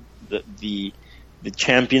passes, the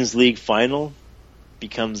Champions League final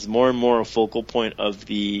becomes more and more a focal point of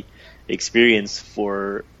the experience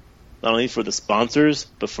for not only for the sponsors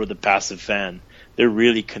but for the passive fan. They're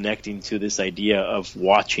really connecting to this idea of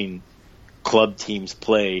watching club teams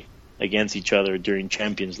play against each other during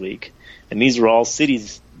Champions League, and these are all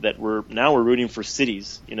cities that we're rooting for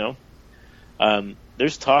cities. You know,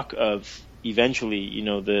 there's talk of eventually, you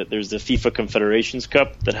know, there's the FIFA Confederations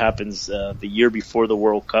Cup that happens the year before the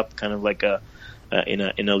World Cup, kind of like in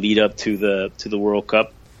a lead up to the World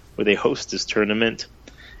Cup, where they host this tournament.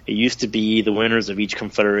 It used to be the winners of each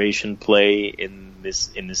confederation play in this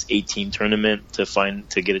 8-team tournament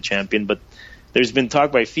to get a champion, but there's been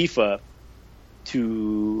talk by FIFA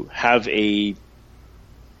to have a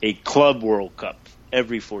club World Cup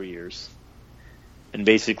every 4 years. And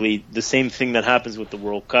basically the same thing that happens with the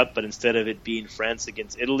World Cup, but instead of it being France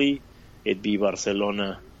against Italy, it'd be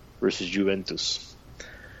Barcelona versus Juventus.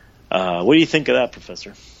 What do you think of that,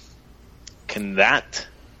 Professor? Can that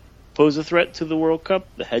pose a threat to the World Cup,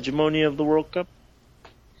 the hegemony of the World Cup?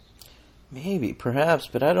 Maybe, perhaps,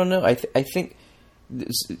 but I don't know. I think,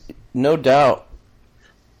 no doubt,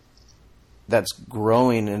 that's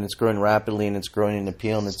growing, and it's growing rapidly, and it's growing in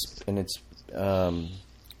appeal, and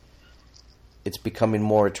it's becoming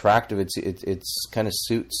more attractive. It's kind of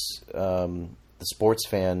suits the sports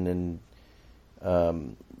fan and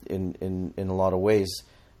in a lot of ways.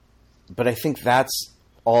 But I think that's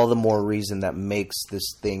all the more reason that makes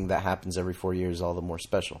this thing that happens every 4 years all the more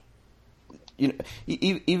special. You know,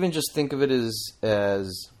 even just think of it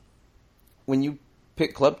as when you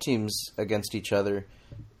pit club teams against each other.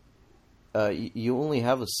 You only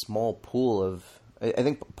have a small pool of. I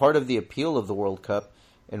think part of the appeal of the World Cup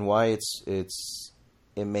and why it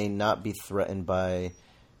may not be threatened by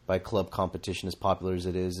club competition as popular as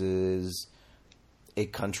it is a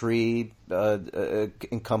country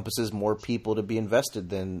encompasses more people to be invested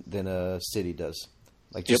than a city does.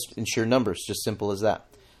 Like just in sheer numbers, just simple as that.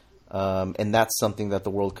 And that's something that the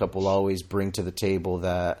World Cup will always bring to the table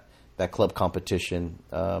that club competition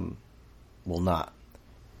will not.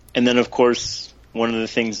 And then, of course, one of the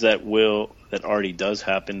things that already does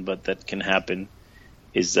happen, but that can happen,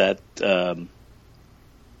 is that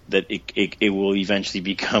it will eventually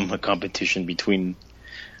become a competition between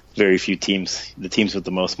very few teams, the teams with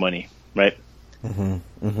the most money, right?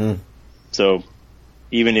 Mm-hmm. Mm-hmm. So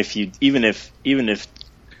even if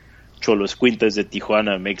Xolos Quintas de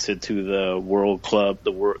Tijuana makes it to the World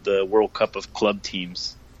Cup of club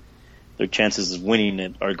teams, their chances of winning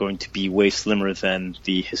it are going to be way slimmer than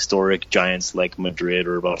the historic giants like Madrid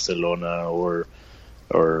or Barcelona or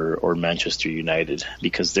Manchester United,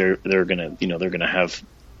 because they're gonna have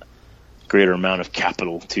greater amount of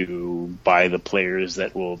capital to buy the players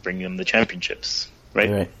that will bring them the championships, right?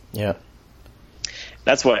 Right. Yeah.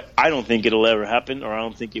 That's why I don't think it'll ever happen, or I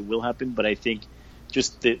don't think it will happen. But I think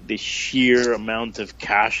just the sheer amount of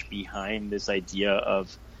cash behind this idea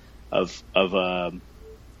of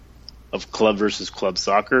club versus club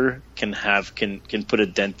soccer can put a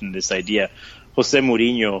dent in this idea. Jose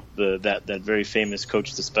Mourinho, that very famous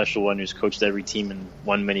coach, the special one who's coached every team and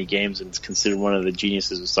won many games and is considered one of the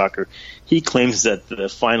geniuses of soccer, he claims that the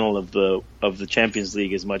final of the Champions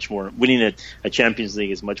League is much more, winning a Champions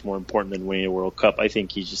League is much more important than winning a World Cup. I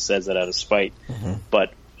think he just says that out of spite. Mm-hmm.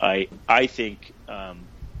 But I think a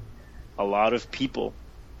lot of people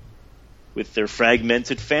with their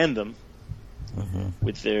fragmented fandom, mm-hmm.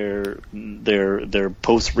 with their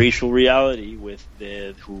post-racial reality,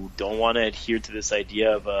 who don't want to adhere to this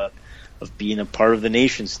idea of being a part of the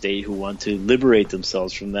nation state, who want to liberate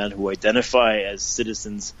themselves from that, who identify as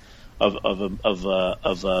citizens of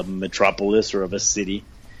a metropolis or of a city,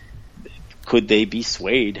 could they be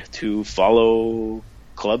swayed to follow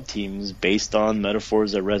club teams based on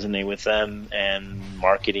metaphors that resonate with them and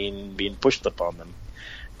marketing being pushed upon them?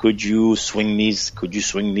 Could you swing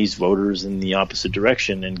these voters in the opposite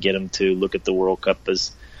direction and get them to look at the World Cup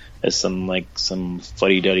as some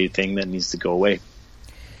fuddy-duddy thing that needs to go away?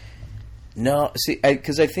 No, see,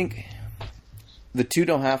 because I think the two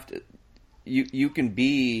don't have to. You can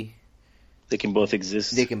be. They can both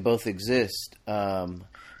exist. They can both exist.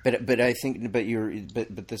 But I think,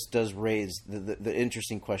 but this does raise the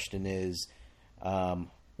interesting question is,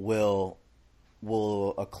 will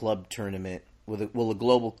a club tournament, will a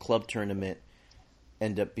global club tournament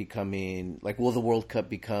end up becoming, like, will the World Cup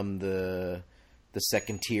become the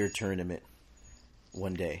second tier tournament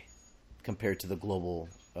one day compared to the global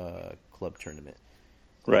club tournament?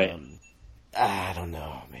 Right. I don't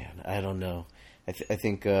know, man. I don't know. I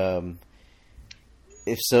think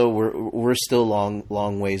if so, we're still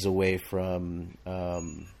long ways away from our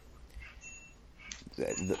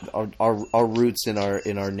roots in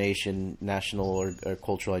our national or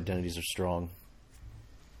cultural identities are strong.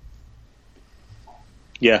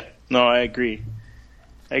 Yeah, no, I agree,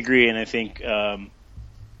 and I think I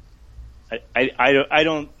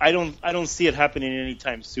don't see it happening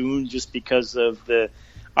anytime soon, just because of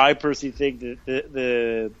I personally think that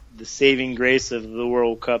the saving grace of the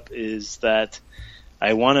World Cup is that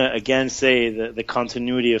I want to again say that the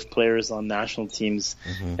continuity of players on national teams,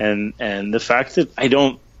 mm-hmm. and the fact that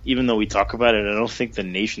even though we talk about it, I don't think the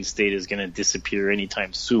nation state is going to disappear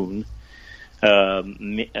anytime soon.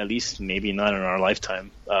 At least maybe not in our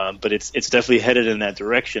lifetime, but it's definitely headed in that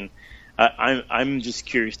direction. I'm just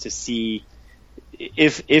curious to see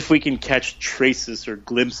if we can catch traces or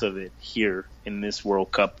glimpse of it here in this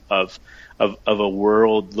World Cup of a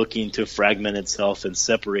world looking to fragment itself and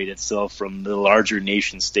separate itself from the larger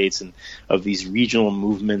nation states, and of these regional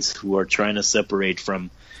movements who are trying to separate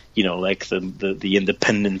from, like the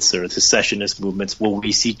independence or secessionist movements. Will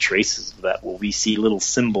we see traces of that? Will we see little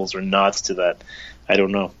symbols or nods to that? I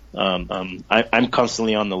don't know. I'm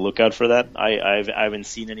constantly on the lookout for that. I haven't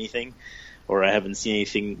seen anything, or I haven't seen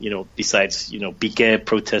anything, besides, Piqué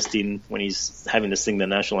protesting when he's having to sing the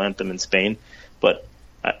national anthem in Spain. But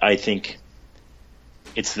I think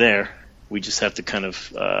it's there. We just have to kind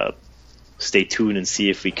of stay tuned and see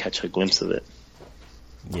if we catch a glimpse of it.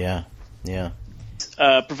 Yeah.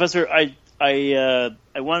 Professor, I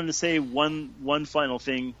wanted to say one final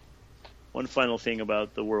thing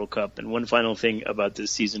about the World Cup, and one final thing about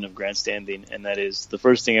this season of grandstanding, and that is, the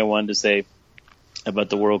first thing I wanted to say about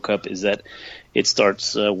the World Cup is that it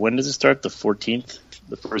starts. When does it start? The 14th.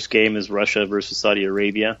 The first game is Russia versus Saudi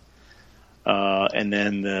Arabia. And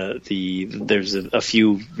then there's a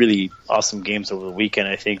few really awesome games over the weekend.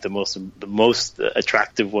 I think the most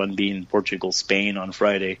attractive one being Portugal-Spain on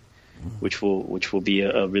Friday, which will be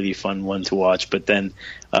a really fun one to watch. But then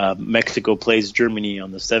Mexico plays Germany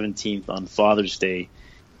on the 17th on Father's Day.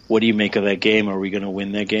 What do you make of that game? Are we going to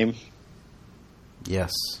win that game?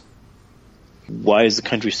 Yes. Why is the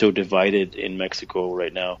country so divided in Mexico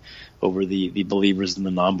right now over the believers and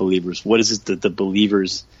the non-believers? What is it that the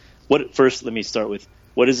believers... First, let me start with,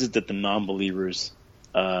 what is it that the non-believers,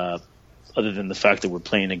 other than the fact that we're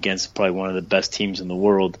playing against probably one of the best teams in the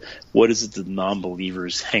world, what is it that the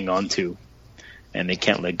non-believers hang on to and they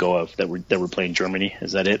can't let go of that we're playing Germany?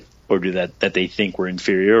 Is that it? Or do that they think we're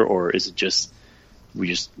inferior? Or is it just we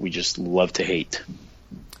just love to hate?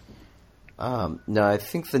 No, I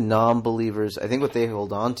think the non-believers, I think what they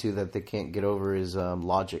hold on to that they can't get over is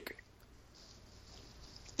logic.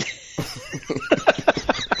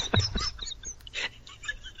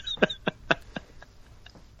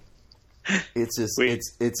 It's just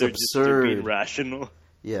it's absurd. Just being rational.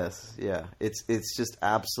 Yes, yeah. It's just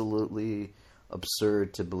absolutely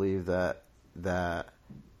absurd to believe that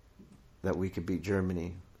we could beat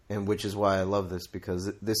Germany, and which is why I love this,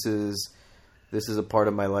 because this is a part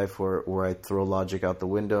of my life where I throw logic out the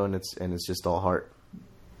window and it's just all heart.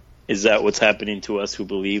 Is that what's happening to us who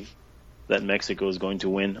believe that Mexico is going to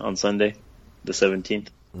win on Sunday, the 17th?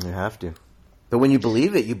 You have to. But when you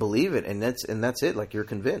believe it, and that's it. Like, you're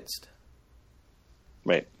convinced.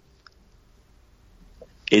 Right.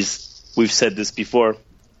 We've said this before,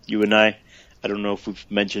 you and I don't know if we've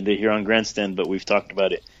mentioned it here on Grandstand, but we've talked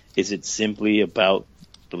about it. Is it simply about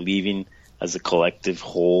believing as a collective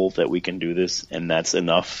whole that we can do this, and that's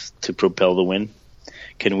enough to propel the win?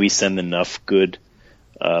 Can we send enough good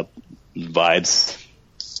vibes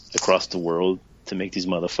across the world to make these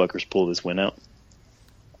motherfuckers pull this win out?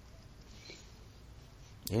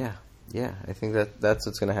 Yeah. I think that's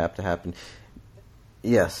what's going to have to happen.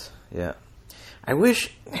 Yes, yeah. I wish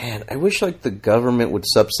like the government would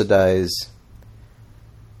subsidize.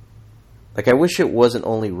 Like, I wish it wasn't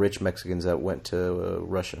only rich Mexicans that went to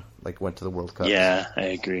Russia, like went to the World Cup. Yeah, I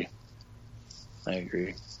agree. I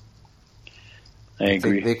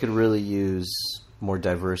think they could really use more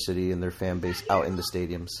diversity in their fan base out in the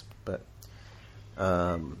stadiums. But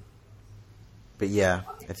yeah,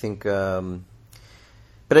 I think.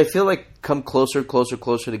 But I feel like come closer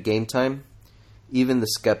to game time, even the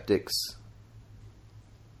skeptics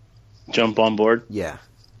jump on board. Yeah.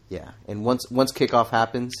 And once kickoff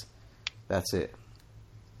happens, that's it.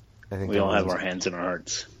 I think we all have our hands in our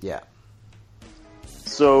hearts. Yeah.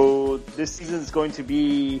 So this season is going to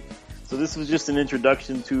be. So this was just an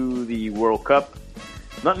introduction to the World Cup.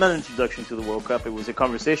 Not an introduction to the World Cup. It was a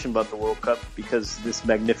conversation about the World Cup, because this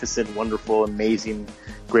magnificent, wonderful, amazing,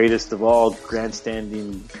 greatest of all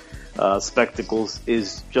grandstanding spectacles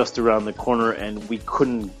is just around the corner, and we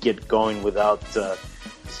couldn't get going without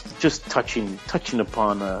just touching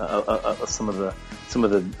upon some of the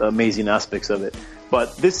amazing aspects of it.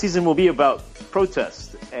 But this season will be about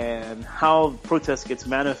protest and how protest gets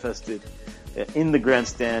manifested in the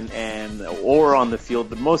grandstand or on the field,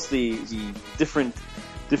 but mostly the different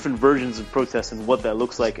versions of protest and what that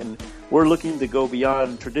looks like. And we're looking to go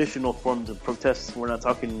beyond traditional forms of protests. We're not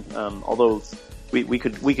talking, although we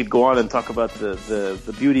could go on and talk about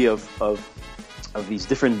the beauty of these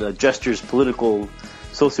different gestures,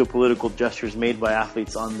 socio-political gestures made by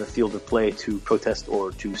athletes on the field of play to protest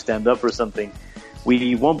or to stand up for something.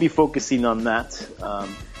 We won't be focusing on that.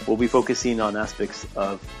 We'll be focusing on aspects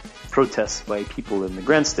of protests by people in the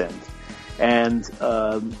grandstand, and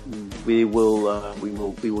we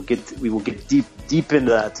will get deep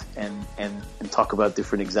into that and talk about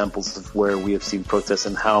different examples of where we have seen protests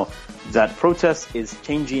and how that protest is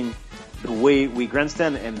changing the way we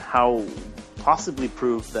grandstand, and how possibly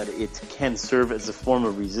prove that it can serve as a form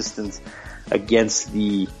of resistance against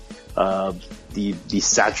the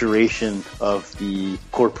saturation of the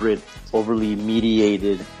corporate, overly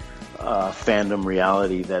mediated fandom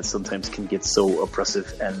reality that sometimes can get so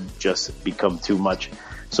oppressive and just become too much.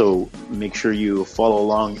 So make sure you follow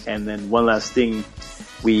along. And then one last thing,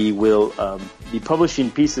 we will be publishing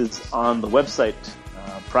pieces on the website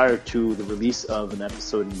prior to the release of an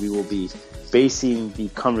episode, and we will be basing the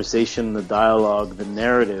conversation, the dialogue, the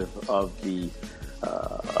narrative of the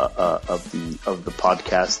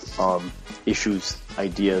podcast on issues,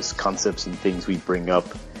 ideas, concepts, and things we bring up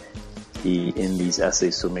in these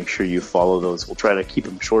essays. So make sure you follow those. We'll try to keep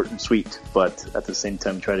them short and sweet, but at the same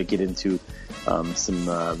time try to get into some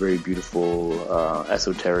very beautiful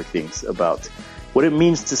esoteric things about what it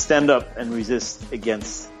means to stand up and resist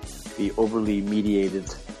against the overly mediated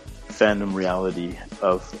fandom reality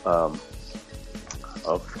of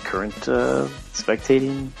current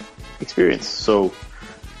spectating experience. So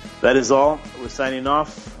that is all. We're signing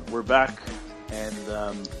off. We're back, and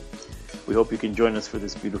we hope you can join us for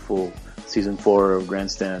this beautiful season 4 of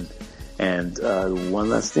Grandstand. And one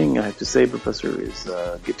last thing I have to say, Professor, is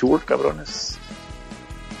get to work, cabrones.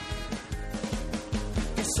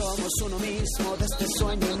 Somos uno mismo, de este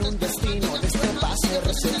sueño en un destino, de este paso de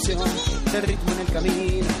recepción, de ritmo en el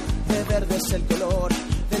camino, de verde es el color,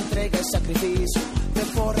 de entrega y sacrificio, de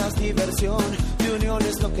porras diversión, de unión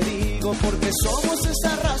es lo que digo, porque somos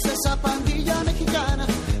esa raza, esa pandilla mexicana,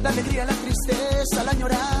 la alegría, la tristeza, la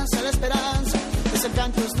añoranza, la esperanza, es el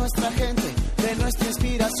canto, es nuestra gente, de nuestra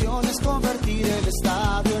inspiración es convertir el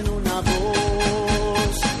estadio en una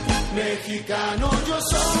voz. Mexicano yo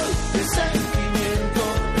soy, de sentimiento,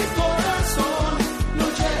 de corazón, lo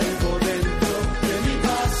llevo dentro de mi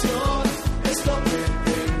pasión, es lo que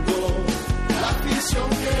tengo, la afición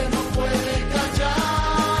que no puede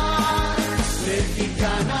callar.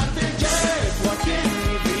 Mexicana te llevo aquí en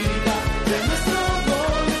mi vida, de nuestro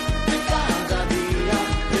gol, de cada día,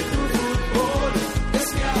 de tu fútbol, es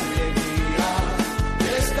mi alegría,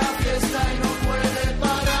 de esta fiesta y no puede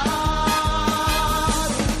parar.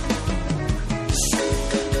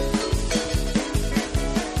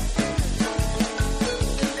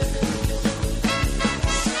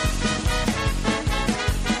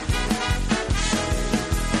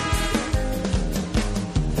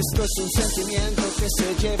 Esto es un sentimiento que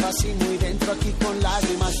se lleva así muy dentro, aquí con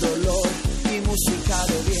lágrimas, dolor y música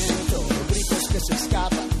de viento, gritos que se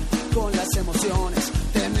escapan con las emociones.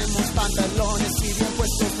 Tenemos pantalones y bien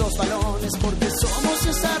puestos los balones, porque somos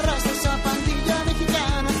esa raza, esa pandilla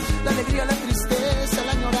mexicana. La alegría, la tristeza,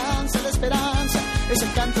 la añoranza, la esperanza, es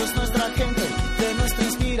el canto, es nuestra gente, de nuestra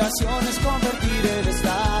inspiración es convertir el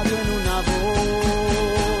estadio en una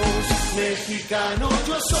voz. Mexicano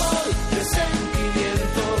yo soy, de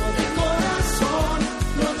sentimiento, de corazón,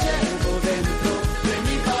 lo llevo dentro de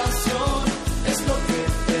mi pasión, es lo que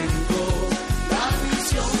tengo, la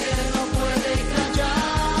afición que no puede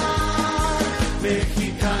callar.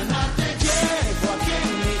 Mexicana te llevo aquí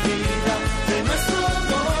en mi vida, de nuestro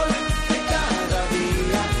gol, de cada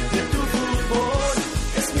día, de tu fútbol,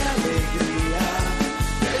 es mi alegría,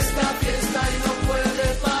 de esta fiesta y no puede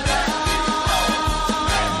parar.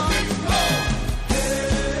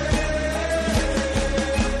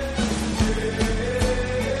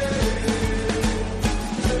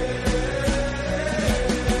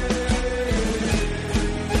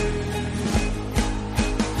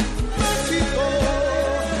 México,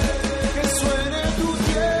 que suene tu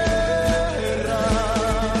tierra.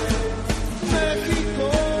 México,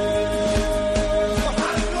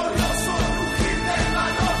 al glorioso rugir del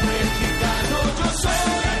balón. Mexicano yo soy,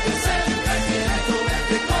 de sentimiento,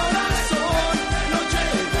 de corazón, lo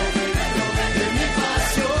llevo dentro de mi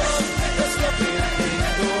pasión, es lo que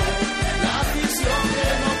tengo, la afición que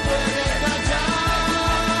no puede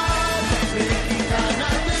callar. Mexicana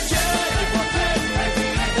te llevo aquí en mi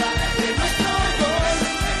vida, de nuestro gol,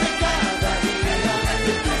 de cada día,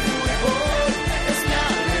 de tu fútbol, es mi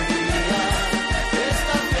alegría, de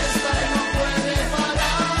esta fiesta y no puede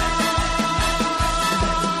parar.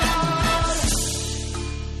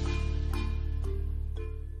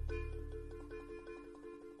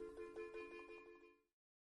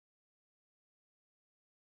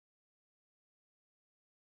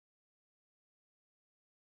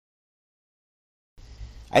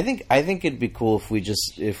 I think it'd be cool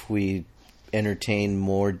if we entertain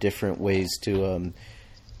more different ways to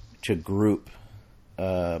group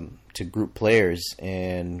players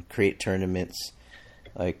and create tournaments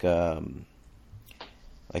it'd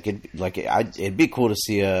be cool to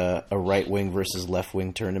see a right wing versus left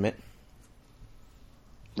wing tournament,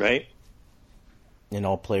 Right? and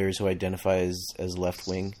all players who identify as left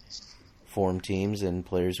wing form teams and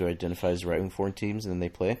players who identify as right wing form teams, and then they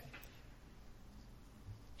play.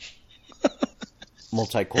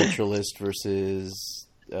 Multiculturalist versus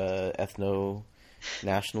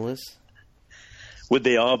ethno-nationalist. Would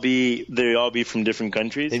they all be from different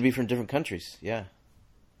countries? They'd be from different countries, yeah.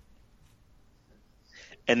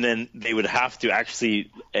 And then they would have to actually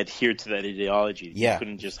adhere to that ideology. Yeah.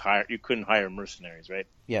 You couldn't hire mercenaries, right?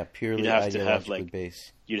 Yeah, purely You'd have to have ideologically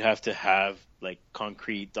based. You'd have to have like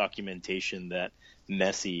concrete documentation that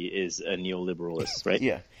Messi is a neoliberalist, right?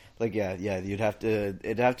 Yeah. It'd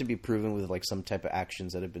have to be proven with like some type of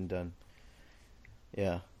actions that have been done.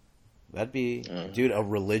 Yeah. That'd be dude, a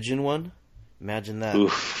religion one? Imagine that.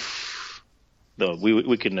 Oof. No,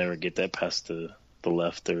 we could never get that past the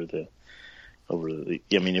left or I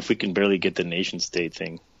mean, if we can barely get the nation state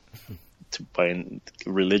thing, by a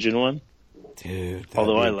religion one. Dude, that'd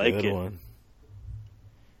Although be I a like good it. one.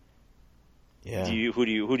 Yeah. Who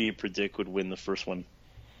do you predict would win the first one?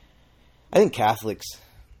 I think Catholics.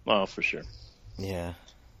 Oh, for sure. Yeah.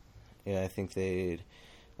 Yeah, I think they'd...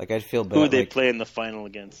 Like, I'd feel bad. Who would they play in the final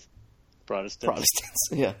against? Protestants.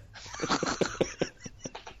 Yeah.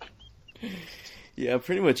 Yeah,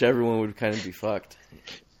 pretty much everyone would kind of be fucked.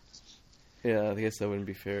 Yeah, I guess that wouldn't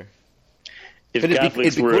be fair. If But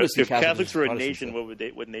Catholics it'd be cool to see if Catholics were a Protestants, nation,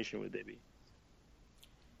 though. what nation would they be?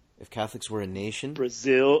 If Catholics were a nation?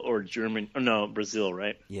 Brazil or Germany? Oh, no, Brazil,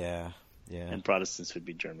 right? Yeah, yeah. And Protestants would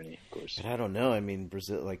be Germany, of course. But I don't know. I mean,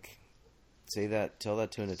 Brazil, like, tell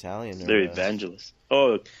that to an Italian. Or, They're evangelists.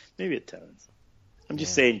 Oh, maybe Italians. I'm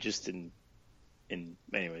just saying, just in.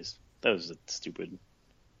 Anyways, that was a stupid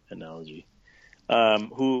analogy.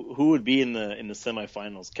 Who would be in the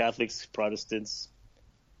semifinals? Catholics, Protestants.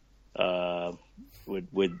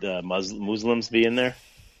 Would Muslims be in there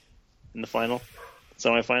in the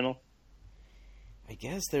semifinal? I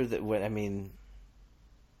guess they're I mean,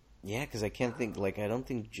 yeah, because I can't think. Like, I don't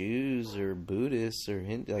think Jews or Buddhists or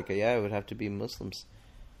Hindu. Like, yeah, it would have to be Muslims.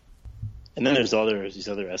 And then there's these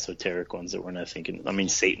other esoteric ones that we're not thinking. I mean,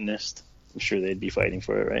 Satanist. I'm sure they'd be fighting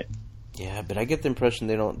for it, right? Yeah, but I get the impression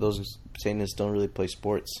those Satanists don't really play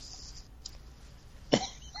sports.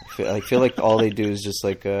 I feel like all they do is just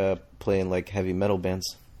like play in like heavy metal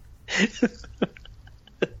bands.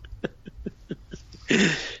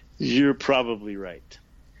 You're probably right.